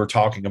remember that we were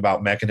talking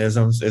about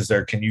mechanisms.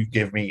 Can you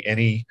give me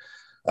any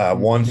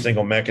one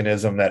single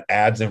mechanism that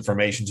adds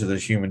information to the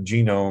human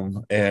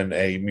genome in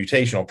a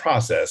mutational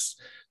process?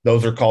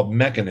 Those are called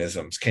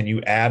mechanisms. Can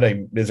you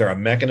is there a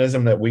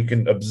mechanism that we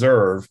can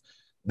observe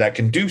that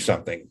can do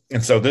something?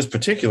 And so this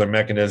particular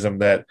mechanism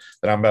that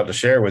I'm about to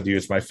share with you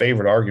is my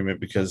favorite argument,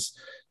 because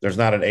there's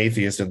not an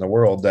atheist in the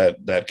world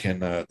that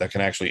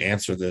can actually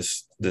answer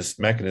this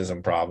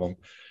mechanism problem.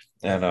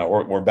 And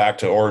we're back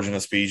to origin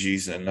of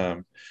species. And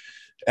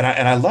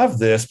I love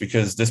this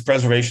because this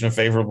preservation of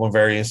favorable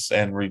variants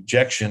and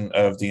rejection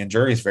of the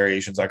injurious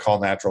variations I call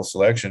natural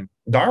selection.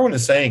 Darwin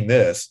is saying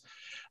this: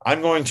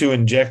 I'm going to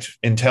inject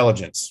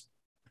intelligence,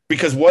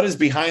 because what is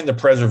behind the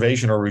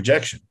preservation or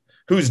rejection?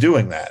 Who's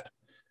doing that?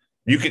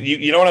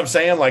 You know what I'm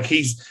saying? Like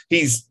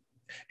he's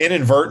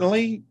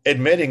inadvertently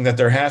admitting that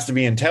there has to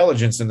be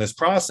intelligence in this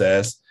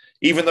process,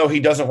 even though he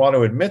doesn't want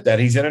to admit that.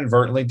 He's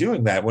inadvertently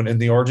doing that when in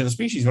The Origin of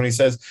Species, when he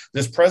says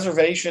this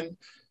preservation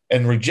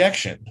and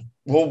rejection.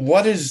 Well,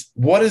 what is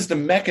the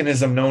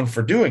mechanism known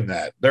for doing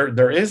that?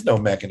 There is no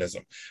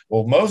mechanism.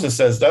 Well, Moses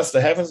says, thus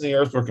the heavens and the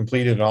earth were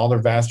completed in all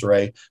their vast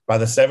array. By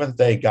the seventh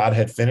day, God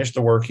had finished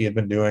the work he had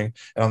been doing.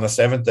 And on the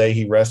seventh day,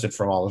 he rested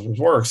from all of his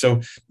work.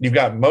 So you've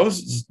got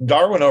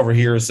Darwin over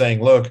here is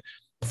saying, look,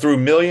 through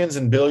millions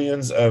and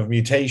billions of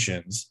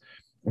mutations,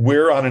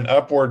 we're on an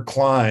upward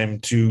climb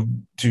to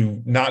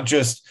not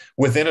just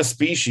within a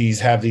species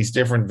have these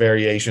different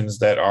variations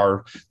that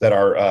are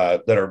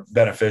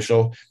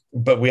beneficial,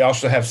 but we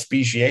also have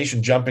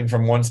speciation, jumping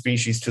from one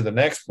species to the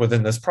next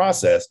within this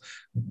process.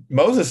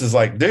 Moses is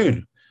like,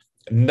 dude,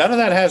 none of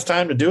that has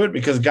time to do it,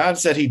 because God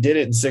said he did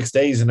it in 6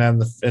 days, and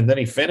then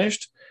he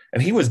finished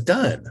and he was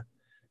done.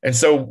 And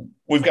so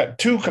we've got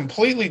two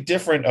completely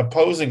different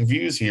opposing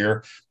views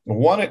here.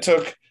 One, it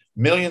took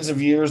millions of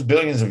years,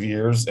 billions of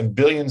years, and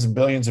billions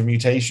of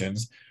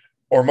mutations.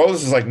 Or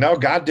Moses is like, no,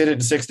 God did it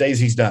in 6 days,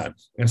 he's done.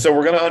 And so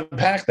we're going to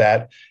unpack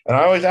that. And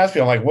I always ask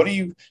people, like, what do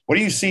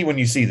you see when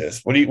you see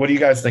this? What do you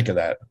guys think of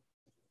that?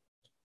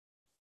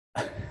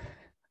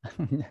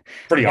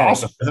 Pretty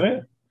awesome, isn't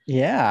it?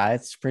 Yeah,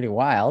 it's pretty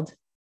wild.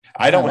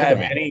 I don't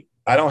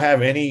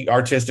have any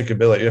artistic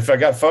ability. If I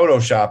got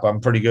Photoshop, I'm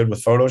pretty good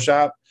with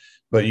Photoshop,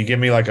 but you give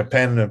me like a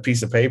pen and a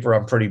piece of paper,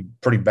 I'm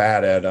pretty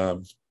bad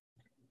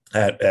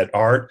at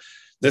art.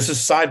 This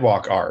is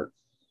sidewalk art.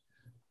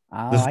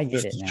 Oh, I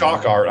get it now.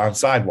 Chalk art on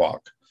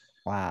sidewalk.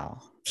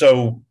 Wow.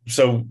 So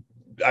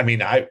I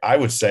mean, I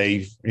would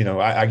say,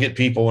 I get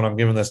people when I'm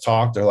giving this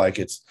talk, they're like,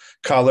 it's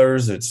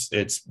colors,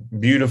 it's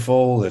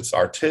beautiful, it's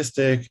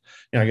artistic,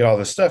 I get all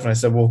this stuff. And I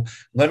said, well,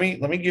 let me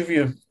give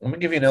you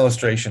an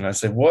illustration. I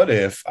said, what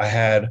if I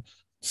had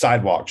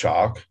sidewalk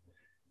chalk,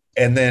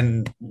 and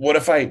then what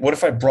if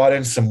I brought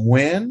in some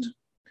wind,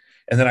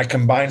 and then I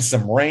combined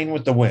some rain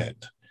with the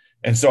wind?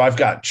 And so I've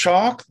got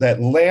chalk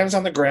that lands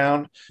on the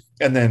ground,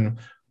 and then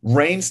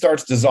rain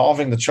starts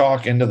dissolving the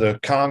chalk into the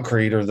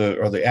concrete or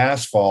the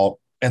asphalt,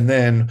 and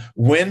then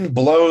wind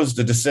blows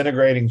the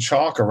disintegrating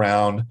chalk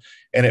around,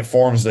 and it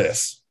forms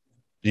this.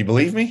 Do you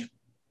believe me?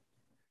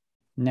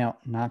 No,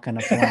 not going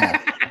to form a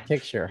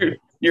picture.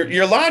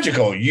 You're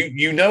logical.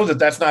 You know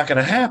that's not going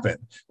to happen.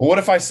 But what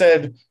if I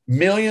said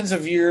millions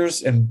of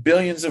years and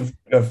billions of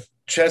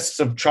chests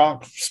of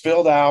chalk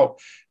spilled out,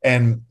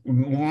 and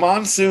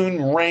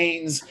monsoon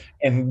rains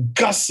and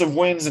gusts of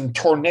winds and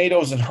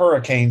tornadoes and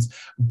hurricanes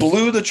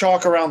blew the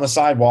chalk around the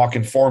sidewalk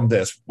and formed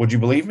this? Would you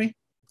believe me?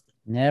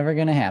 Never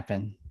going to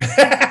happen.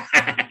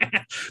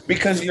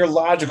 Because you're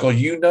logical.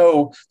 You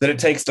know that it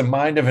takes the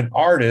mind of an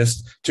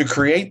artist to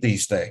create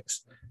these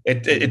things.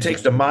 It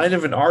takes the mind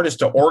of an artist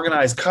to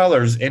organize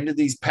colors into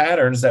these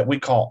patterns that we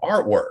call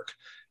artwork.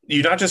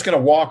 You're not just going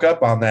to walk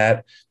up on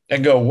that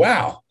and go,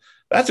 wow,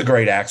 that's a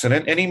great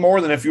accident, any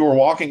more than if you were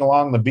walking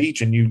along the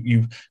beach and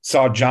you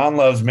saw John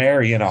Loves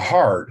Mary in a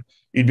heart.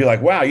 You'd be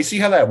like, wow, you see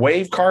how that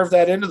wave carved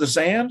that into the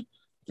sand?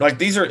 Like,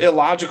 these are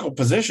illogical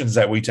positions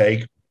that we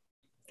take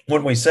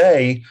when we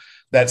say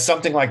that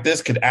something like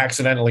this could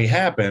accidentally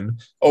happen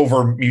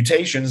over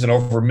mutations and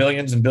over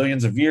millions and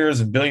billions of years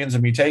and billions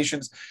of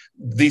mutations.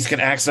 These can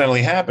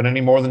accidentally happen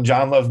any more than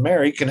John Loves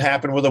Mary can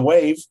happen with a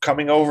wave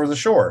coming over the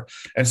shore.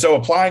 And so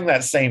applying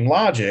that same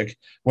logic,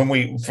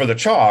 for the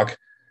chalk,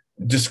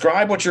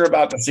 describe what you're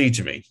about to see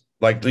to me.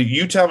 Like,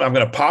 you tell me, I'm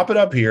going to pop it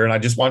up here, and I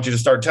just want you to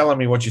start telling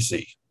me what you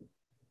see.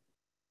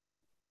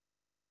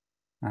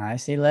 I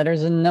see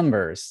letters and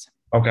numbers.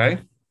 Okay.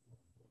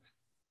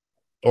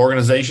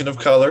 Organization of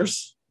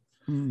colors.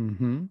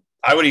 Mm-hmm.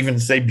 I would even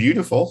say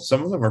beautiful.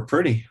 Some of them are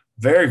pretty.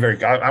 Very,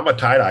 very. I'm a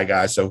tie-dye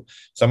guy, so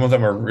some of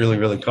them are really,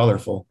 really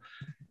colorful.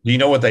 Do you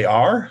know what they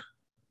are?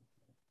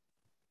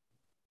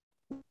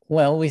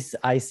 Well,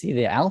 I see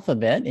the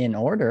alphabet in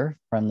order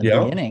from the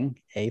beginning,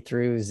 A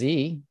through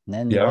Z,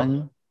 and then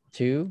 1,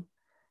 2,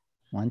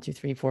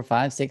 3, 4,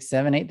 5, 6,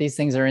 7, 8. These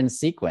things are in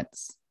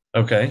sequence.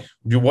 Okay.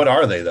 What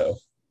are they, though?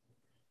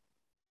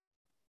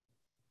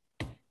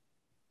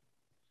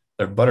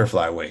 They're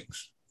butterfly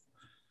wings.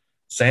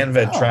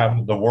 Sandved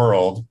traveled the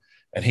world,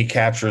 and he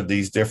captured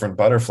these different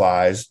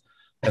butterflies.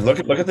 And look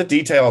at the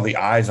detail of the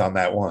eyes on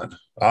that one.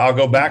 I'll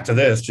go back to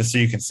this just so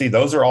you can see.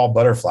 Those are all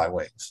butterfly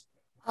wings.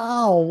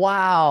 Oh,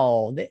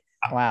 wow.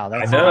 Wow.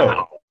 That's I know.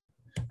 Wow.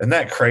 Isn't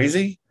that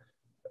crazy?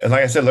 And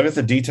like I said, look at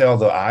the detail of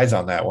the eyes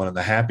on that one, and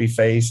the happy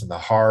face and the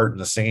heart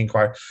and the singing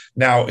choir.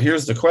 Now,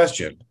 here's the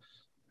question.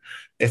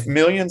 If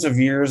millions of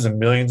years and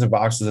millions of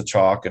boxes of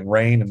chalk and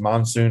rain and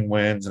monsoon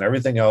winds and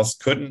everything else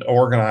couldn't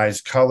organize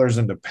colors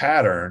into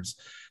patterns,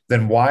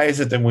 then why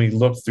is it that when we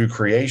look through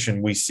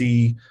creation, we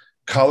see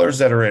colors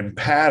that are in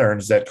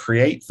patterns that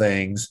create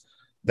things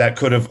that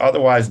could have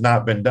otherwise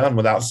not been done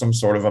without some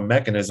sort of a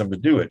mechanism to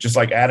do it? Just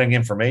like adding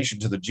information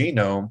to the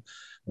genome,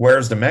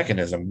 where's the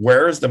mechanism?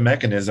 Where is the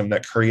mechanism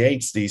that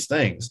creates these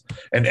things?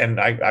 And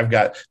I've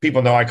got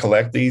people know I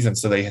collect these, and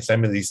so they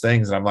send me these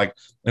things, and I'm like,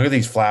 look at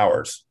these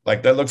flowers.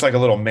 Like that looks like a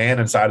little man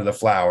inside of the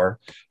flower.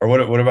 Or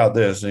what about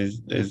this?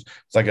 It's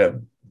like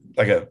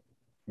a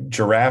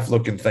giraffe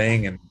looking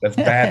thing, and that's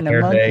bad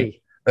hair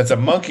day. That's a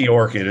monkey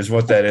orchid, is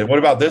what that is. What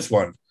about this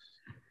one?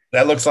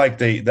 That looks like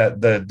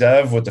the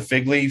dove with the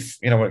fig leaf,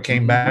 when it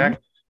came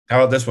back. How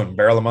about this one?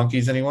 Barrel of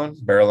monkeys, anyone?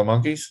 Barrel of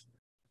monkeys?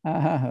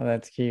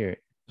 That's cute.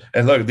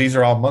 And look, these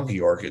are all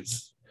monkey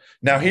orchids.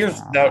 Now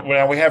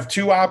now we have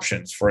two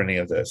options for any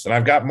of this. And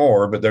I've got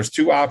more, but there's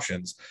two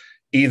options.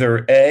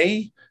 Either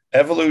A,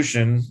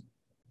 evolution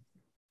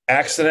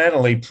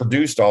accidentally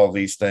produced all of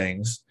these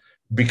things,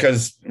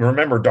 because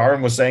remember,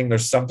 Darwin was saying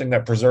there's something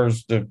that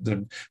preserves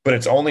but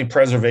it's only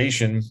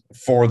preservation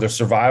for the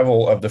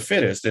survival of the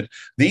fittest.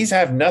 These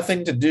have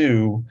nothing to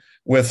do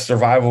with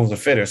survival of the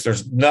fittest.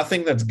 There's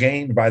nothing that's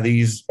gained by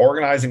these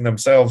organizing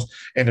themselves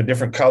into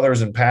different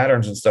colors and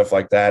patterns and stuff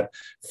like that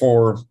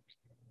for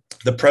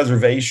the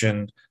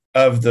preservation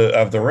of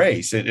the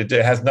race. It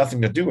has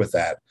nothing to do with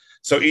that.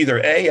 So either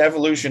A,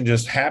 evolution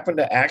just happened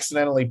to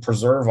accidentally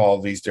preserve all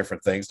of these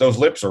different things. Those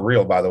lips are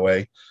real, by the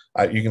way.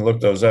 You can look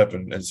those up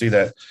and see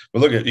that.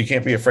 But you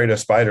can't be afraid of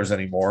spiders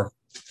anymore.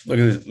 Look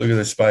at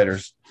the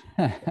spiders.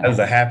 That is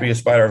the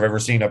happiest spider I've ever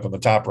seen up on the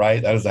top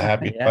right. That is the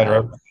happiest spider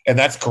ever. And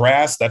that's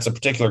grass. That's a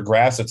particular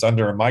grass that's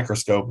under a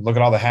microscope. Look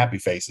at all the happy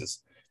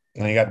faces.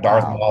 And you got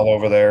Darth Maul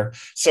over there.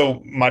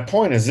 So my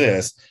point is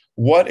this.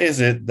 What is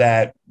it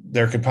that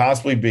there could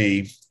possibly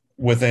be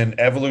within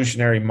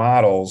evolutionary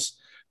models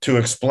to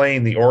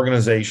explain the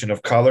organization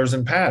of colors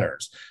and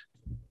patterns?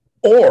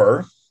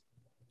 Or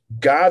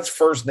God's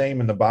first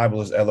name in the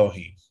Bible is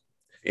Elohim.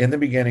 In the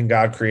beginning,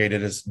 God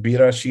created as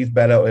Bereshith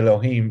bara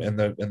Elohim in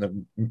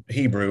the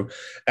Hebrew.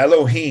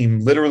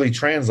 Elohim, literally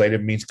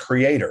translated, means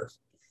creator.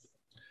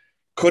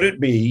 Could it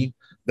be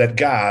that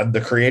God,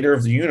 the creator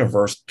of the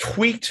universe,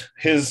 tweaked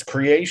his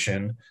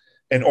creation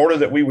in order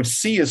that we would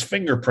see his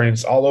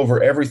fingerprints all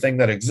over everything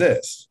that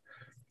exists?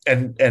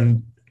 And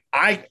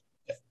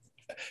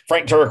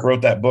Frank Turek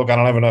wrote that book, I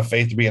Don't Have Enough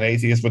Faith to Be an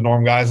Atheist, with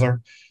Norm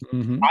Geisler.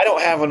 Mm-hmm. I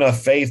don't have enough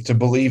faith to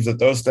believe that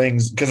those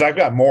things, because I've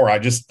got more.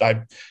 Like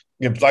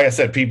I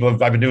said,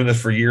 I've been doing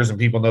this for years, and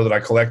people know that I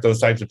collect those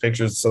types of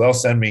pictures. So they'll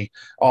send me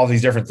all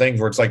these different things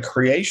where it's like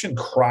creation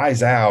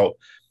cries out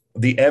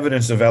the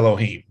evidence of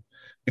Elohim.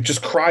 It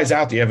just cries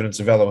out the evidence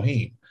of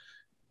Elohim.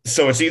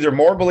 So it's either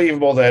more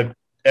believable that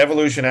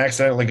evolution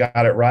accidentally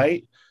got it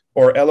right,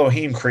 or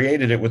Elohim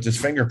created it with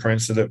his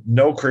fingerprints so that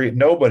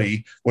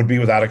nobody would be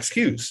without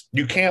excuse.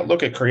 You can't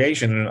look at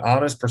creation in an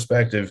honest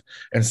perspective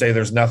and say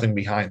there's nothing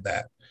behind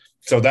that.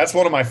 So that's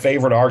one of my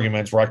favorite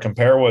arguments, where I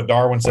compare what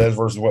Darwin says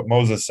versus what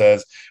Moses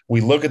says. We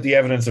look at the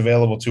evidence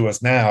available to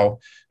us now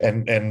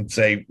and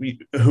say,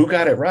 who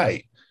got it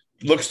right?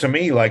 Looks to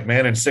me like,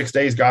 man, in 6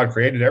 days, God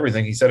created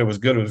everything. He said it was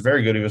good. It was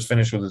very good. He was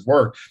finished with his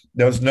work.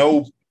 There was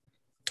no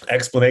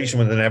explanation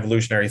within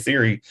evolutionary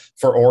theory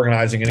for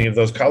organizing any of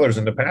those colors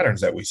into patterns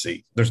that we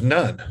see. There's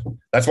none.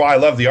 That's why I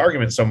love the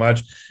argument so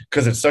much,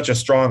 because it's such a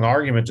strong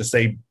argument to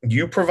say,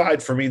 you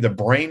provide for me the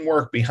brain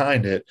work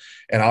behind it,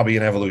 and I'll be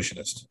an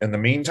evolutionist. In the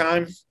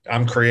meantime,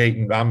 I'm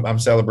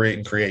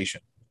celebrating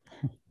creation.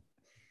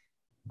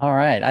 All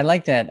right. I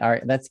like that. All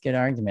right. That's a good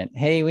argument.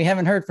 Hey, we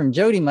haven't heard from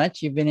Jody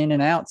much. You've been in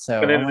and out.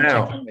 So I want to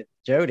check in with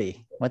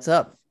Jody. What's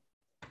up?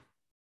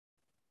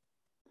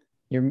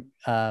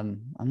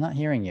 I'm not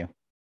hearing you.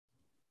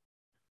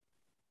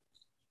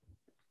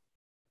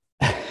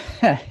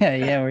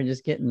 Yeah, we're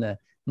just getting the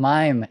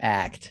mime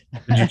act.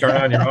 Did you turn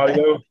on your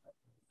audio?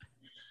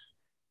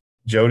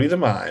 Jody the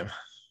mime.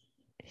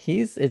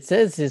 It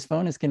says his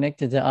phone is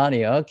connected to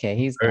audio. Okay,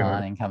 he's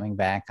gone and coming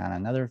back on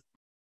another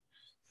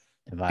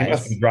device. He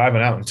must be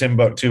driving out in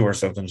Timbuktu or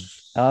something.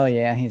 Oh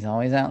yeah, he's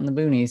always out in the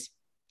boonies.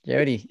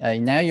 Jody,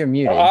 now you're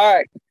muted. All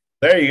right.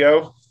 There you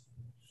go.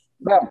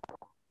 No.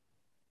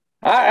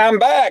 I'm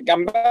back.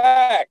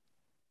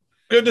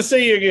 Good to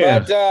see you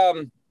again.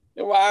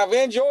 But I've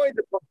enjoyed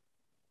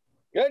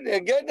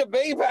good to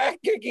be back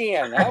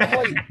again.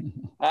 Hopefully,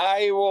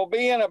 I will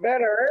be in a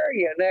better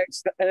area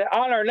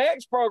on our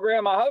next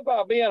program. I hope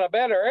I'll be in a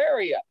better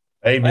area.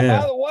 Amen.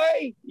 And by the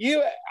way,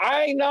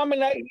 I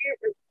nominate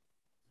you.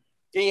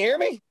 Can you hear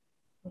me?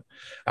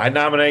 I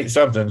nominate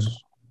something.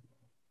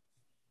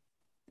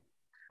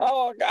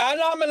 Oh, I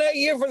nominate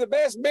you for the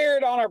best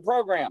beard on our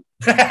program.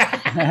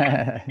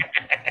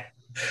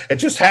 It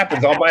just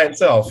happens all by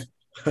itself.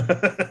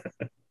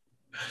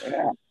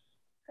 Yeah.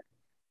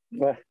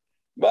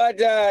 But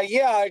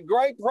yeah,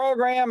 great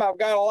program. I've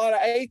got a lot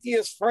of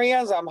atheist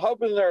friends. I'm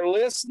hoping they're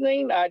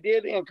listening. I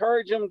did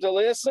encourage them to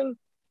listen,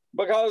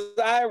 because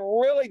I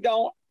really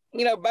don't,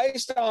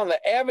 based on the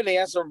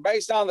evidence, or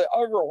based on the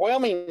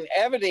overwhelming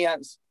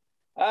evidence,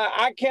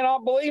 I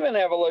cannot believe in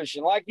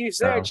evolution. Like you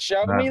said,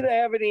 show me the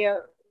evidence,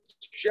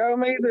 show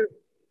me the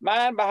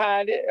mind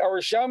behind it,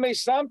 or show me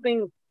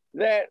something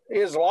that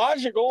is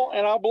logical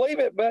and I'll believe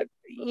it. But,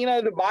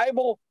 the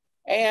Bible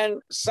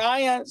and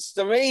science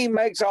to me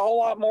makes a whole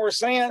lot more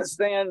sense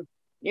than,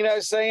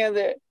 saying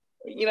that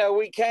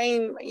we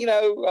came,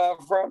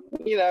 from,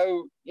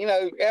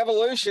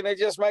 evolution. It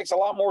just makes a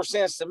lot more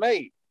sense to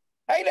me.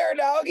 Hey there,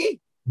 doggy.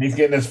 He's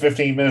getting his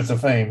 15 minutes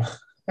of fame.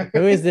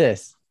 Who is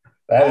this?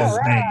 That All is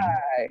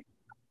right.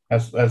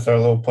 That's our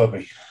little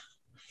puppy.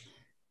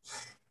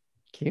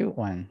 Cute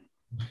one.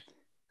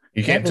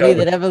 You Can't believe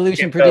that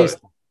evolution produced.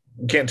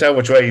 You can't tell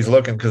which way he's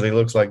looking because he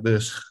looks like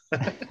this.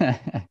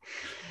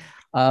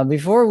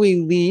 Before we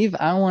leave,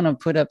 I want to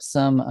put up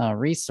some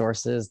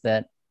resources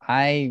that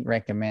I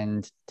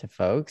recommend to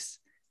folks.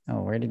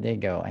 Oh, where did they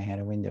go? I had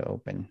a window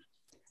open.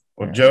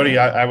 Well, Jody,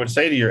 I would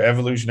say to your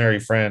evolutionary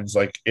friends,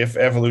 like, if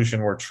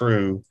evolution were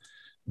true,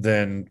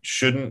 then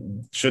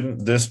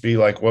shouldn't this be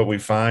like what we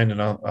find?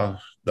 And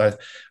I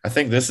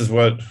think this is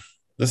what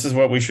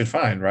we should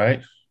find,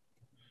 right?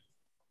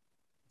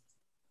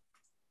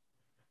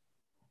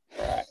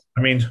 Right.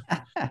 I mean,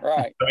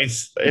 right. I mean,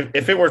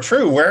 if it were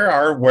true, where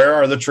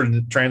are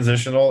the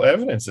transitional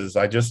evidences?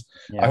 I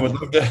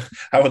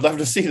would love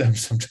to see them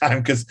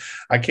sometime, because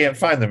I can't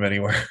find them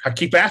anywhere. I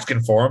keep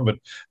asking for them, but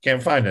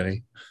can't find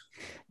any.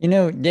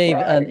 Dave,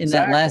 Right,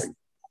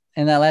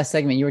 in that last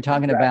segment, you were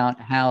talking about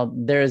how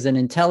there is an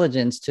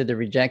intelligence to the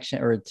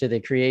rejection or to the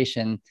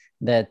creation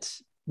that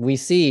we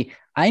see.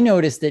 I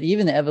noticed that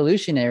even the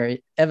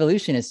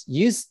evolutionists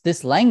use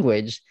this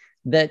language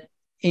that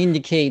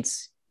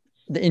indicates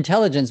the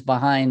intelligence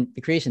behind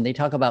the creation. They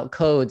talk about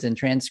codes and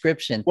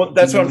transcription. Well,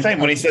 that's what I'm saying.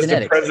 When he says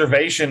the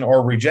preservation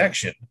or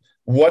rejection,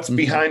 what's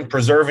behind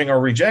preserving or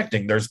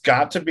rejecting? There's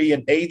got to be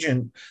an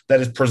agent that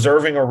is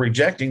preserving or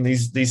rejecting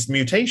these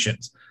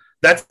mutations.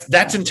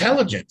 That's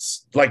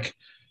intelligence. Like,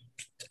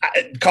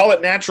 call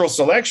it natural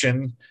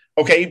selection.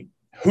 Okay,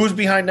 who's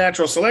behind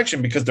natural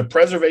selection? Because the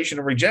preservation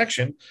and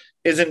rejection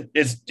is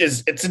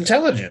it's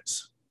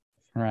intelligence.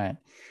 Right.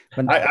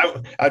 But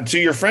I to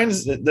your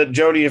friends that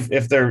Jody,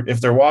 if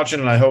they're watching,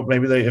 and I hope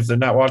maybe if they're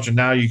not watching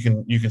now, you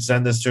can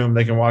send this to them.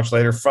 They can watch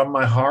later. From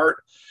my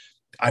heart,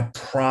 I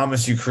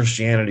promise you,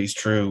 Christianity's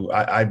true.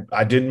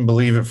 I didn't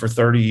believe it for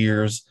 30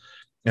 years,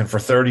 and for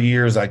 30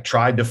 years I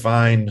tried to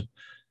find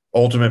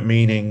ultimate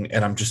meaning.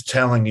 And I'm just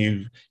telling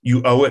you,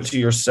 you owe it to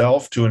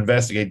yourself to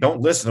investigate.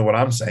 Don't listen to what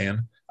I'm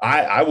saying.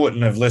 I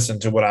wouldn't have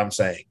listened to what I'm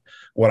saying.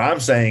 What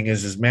I'm saying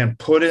is man,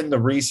 put in the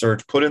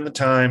research, put in the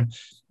time.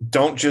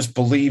 Don't just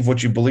believe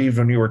what you believed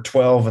when you were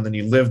 12 and then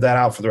you live that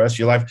out for the rest of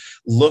your life.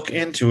 Look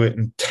into it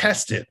and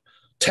test it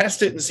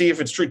and see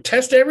if it's true.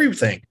 Test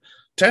everything.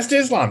 Test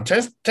Islam,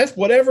 test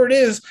whatever it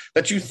is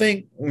that you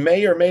think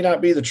may or may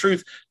not be the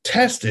truth.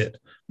 Test it,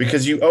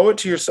 because you owe it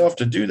to yourself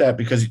to do that.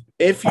 Because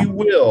if you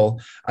will,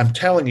 I'm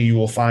telling you, you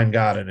will find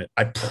God in it.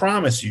 I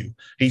promise you.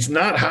 He's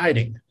not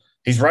hiding.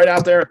 He's right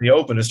out there in the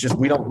open. It's just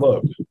we don't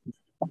look.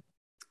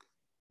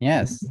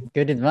 Yes,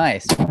 good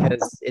advice,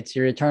 because it's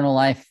your eternal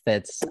life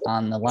that's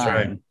on the line.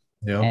 That's right.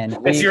 Yeah.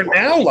 And it's your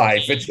now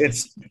life.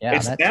 It's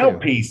now true.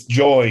 Peace,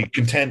 joy,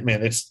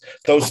 contentment. It's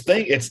those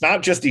things. It's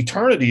not just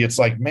eternity. It's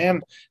like,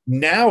 man,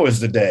 now is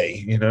the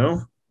day,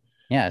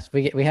 Yes,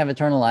 we have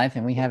eternal life,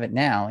 and we have it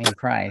now in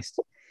Christ.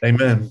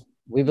 Amen.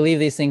 We believe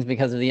these things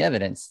because of the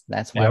evidence.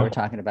 That's why we're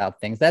talking about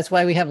things. That's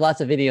why we have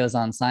lots of videos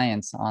on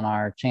science on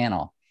our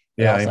channel.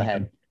 We also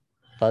had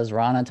Buzz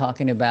Rana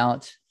talking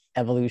about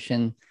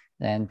evolution,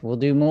 and we'll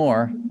do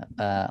more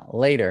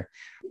later.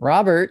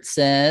 Robert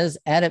says,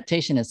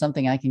 adaptation is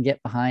something I can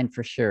get behind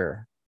for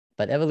sure,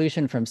 but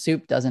evolution from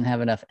soup doesn't have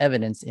enough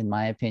evidence, in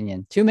my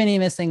opinion. Too many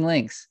missing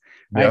links,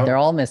 right? Yeah. They're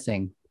all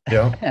missing.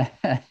 Yeah.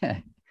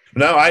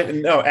 No,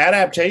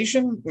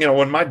 adaptation,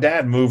 when my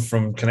dad moved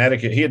from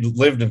Connecticut, he had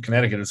lived in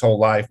Connecticut his whole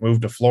life,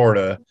 moved to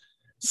Florida.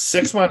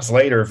 6 months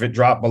later, if it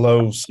dropped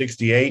below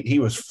 68, he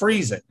was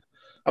freezing.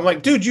 I'm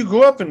like, dude, you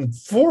grew up in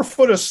 4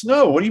 foot of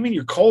snow. What do you mean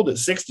you're cold at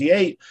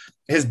 68?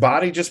 His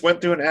body just went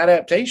through an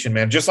adaptation,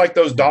 man. Just like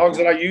those dogs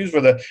that I use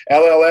with the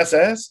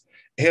LLSS,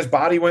 his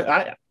body went.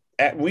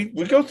 We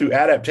go through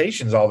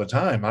adaptations all the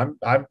time.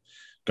 I'm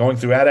going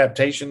through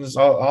adaptations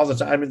all the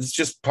time. I mean, it's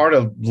just part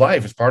of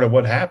life. It's part of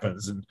what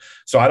happens, and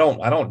so I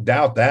don't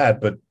doubt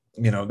that. But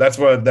that's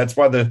why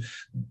the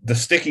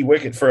sticky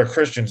wicket for a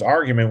Christian's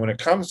argument when it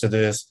comes to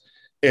this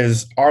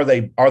is: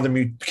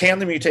 can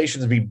the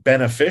mutations be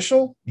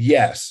beneficial?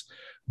 Yes.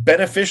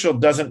 Beneficial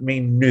doesn't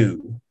mean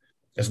new.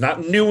 It's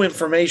not new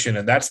information,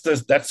 and that's the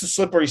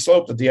slippery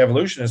slope that the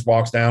evolutionist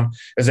walks down.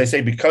 As they say,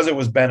 because it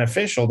was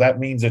beneficial, that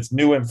means it's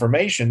new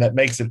information that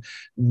makes it.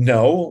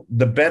 No,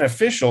 the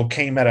beneficial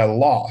came at a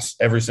loss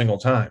every single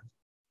time.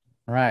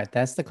 Right.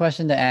 That's the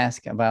question to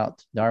ask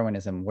about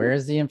Darwinism. Where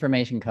does the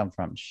information come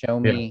from? Show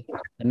me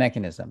the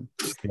mechanism.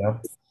 Yeah.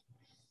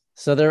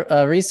 So there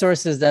are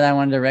resources that I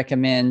wanted to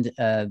recommend.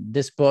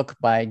 This book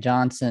by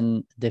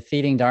Johnson,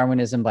 Defeating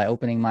Darwinism by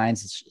Opening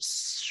Minds. It's a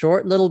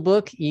short little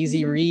book,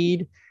 easy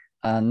read.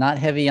 Not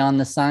heavy on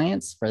the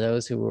science for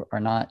those who are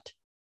not,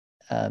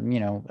 don't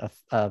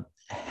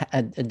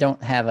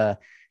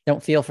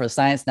feel for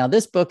science. Now,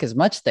 this book is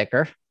much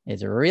thicker.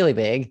 It's really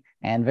big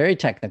and very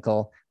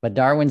technical, but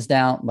Darwin's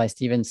Doubt by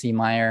Stephen C.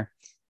 Meyer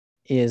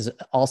is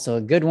also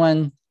a good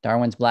one.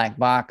 Darwin's Black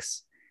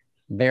Box,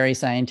 very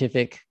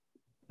scientific.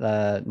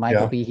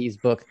 Michael Behe's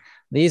book.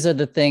 these are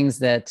the things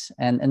that,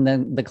 and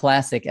then the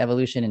classic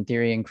Evolution in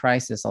Theory in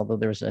Crisis, although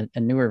there's a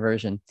newer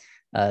version,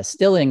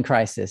 still in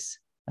crisis.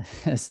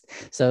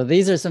 So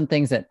these are some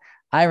things that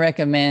I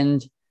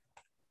recommend.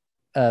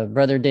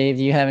 Brother Dave,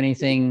 do you have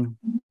anything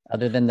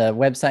other than the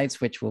websites,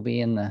 which will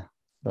be in the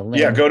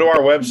link? Yeah, go to our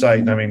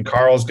website. I mean,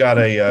 Carl's got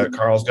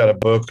a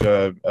book,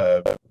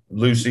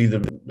 Lucy,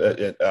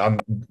 I'm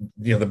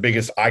the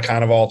biggest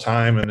icon of all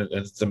time, and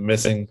it's the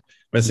missing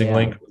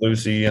link with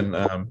Lucy. And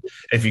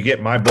if you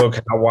get my book,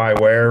 How, Why,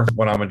 Where,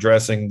 when I'm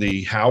addressing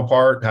the how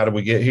part, how do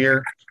we get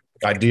here,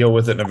 I deal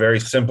with it in a very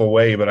simple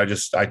way, but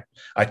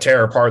I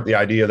tear apart the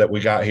idea that we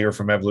got here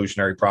from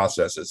evolutionary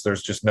processes.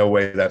 There's just no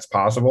way that's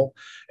possible.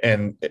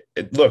 And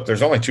look,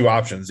 there's only two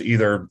options: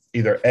 either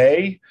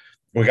A,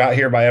 we got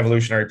here by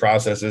evolutionary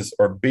processes,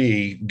 or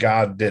B,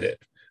 God did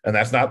it. And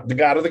that's not the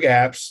God of the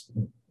gaps.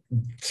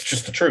 It's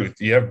just the truth.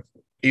 You have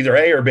either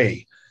A or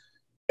B.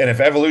 And if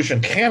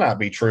evolution cannot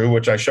be true,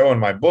 which I show in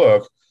my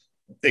book,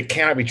 it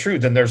cannot be true,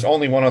 then there's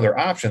only one other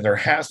option. There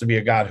has to be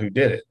a God who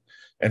did it.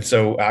 And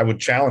so I would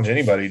challenge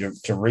anybody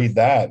to read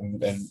that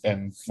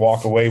and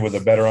walk away with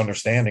a better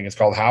understanding. It's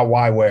called How,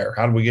 Why, Where.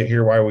 How do we get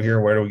here? Why are we here?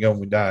 Where do we go when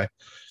we die?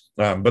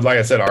 But like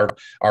I said,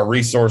 our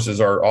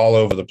resources are all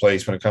over the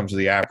place when it comes to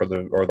the app or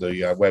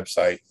the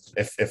website.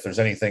 If there's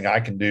anything I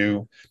can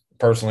do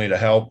personally to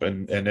help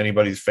and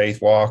anybody's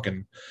faith walk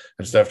and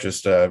stuff,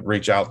 just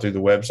reach out through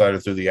the website or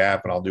through the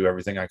app, and I'll do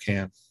everything I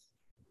can.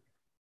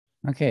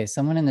 Okay,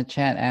 someone in the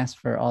chat asked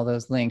for all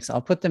those links.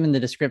 I'll put them in the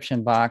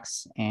description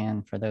box,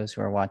 and for those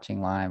who are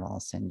watching live, I'll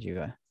send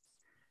you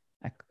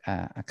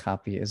a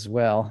copy as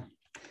well.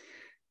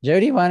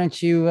 Jody, why don't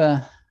you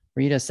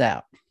read us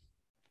out?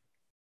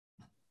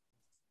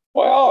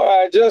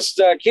 Well,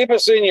 just keep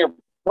us in your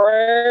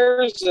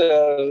prayers.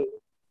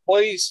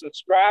 Please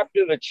subscribe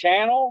to the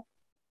channel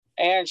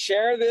and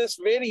share this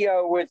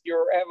video with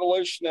your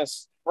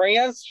evolutionist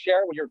friends.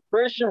 Share it with your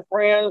Christian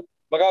friends,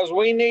 because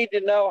we need to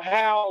know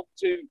how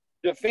to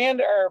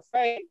defend our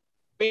faith.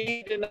 We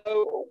need to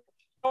know,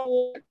 I don't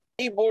want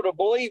people to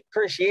believe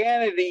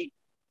Christianity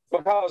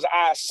because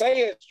I say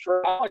it's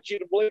true. I want you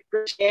to believe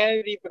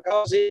Christianity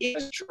because it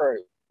is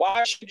true.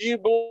 Why should you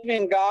believe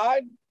in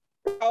God?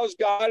 Because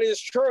God is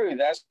true.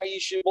 That's why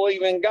you should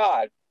believe in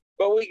God.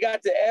 But we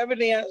got the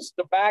evidence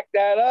to back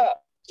that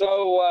up.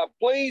 So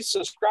please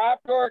subscribe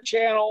to our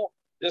channel,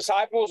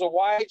 Disciples of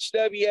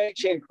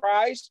YHWH in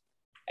Christ,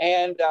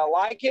 and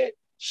like it,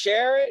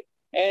 share it,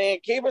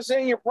 and keep us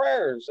in your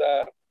prayers.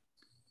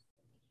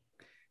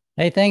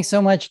 Hey, thanks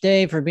so much,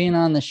 Dave, for being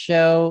on the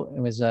show. It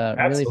was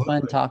really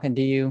fun talking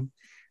to you.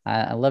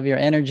 I love your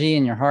energy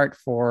and your heart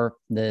for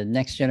the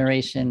next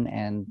generation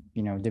and,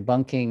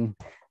 debunking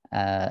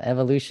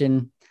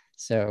evolution.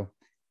 So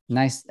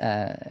nice.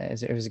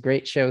 It was a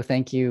great show.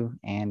 Thank you.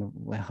 And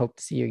we hope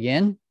to see you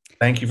again.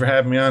 Thank you for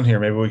having me on here.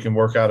 Maybe we can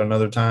work out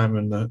another time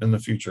in the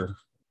future.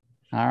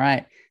 All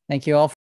right. Thank you all.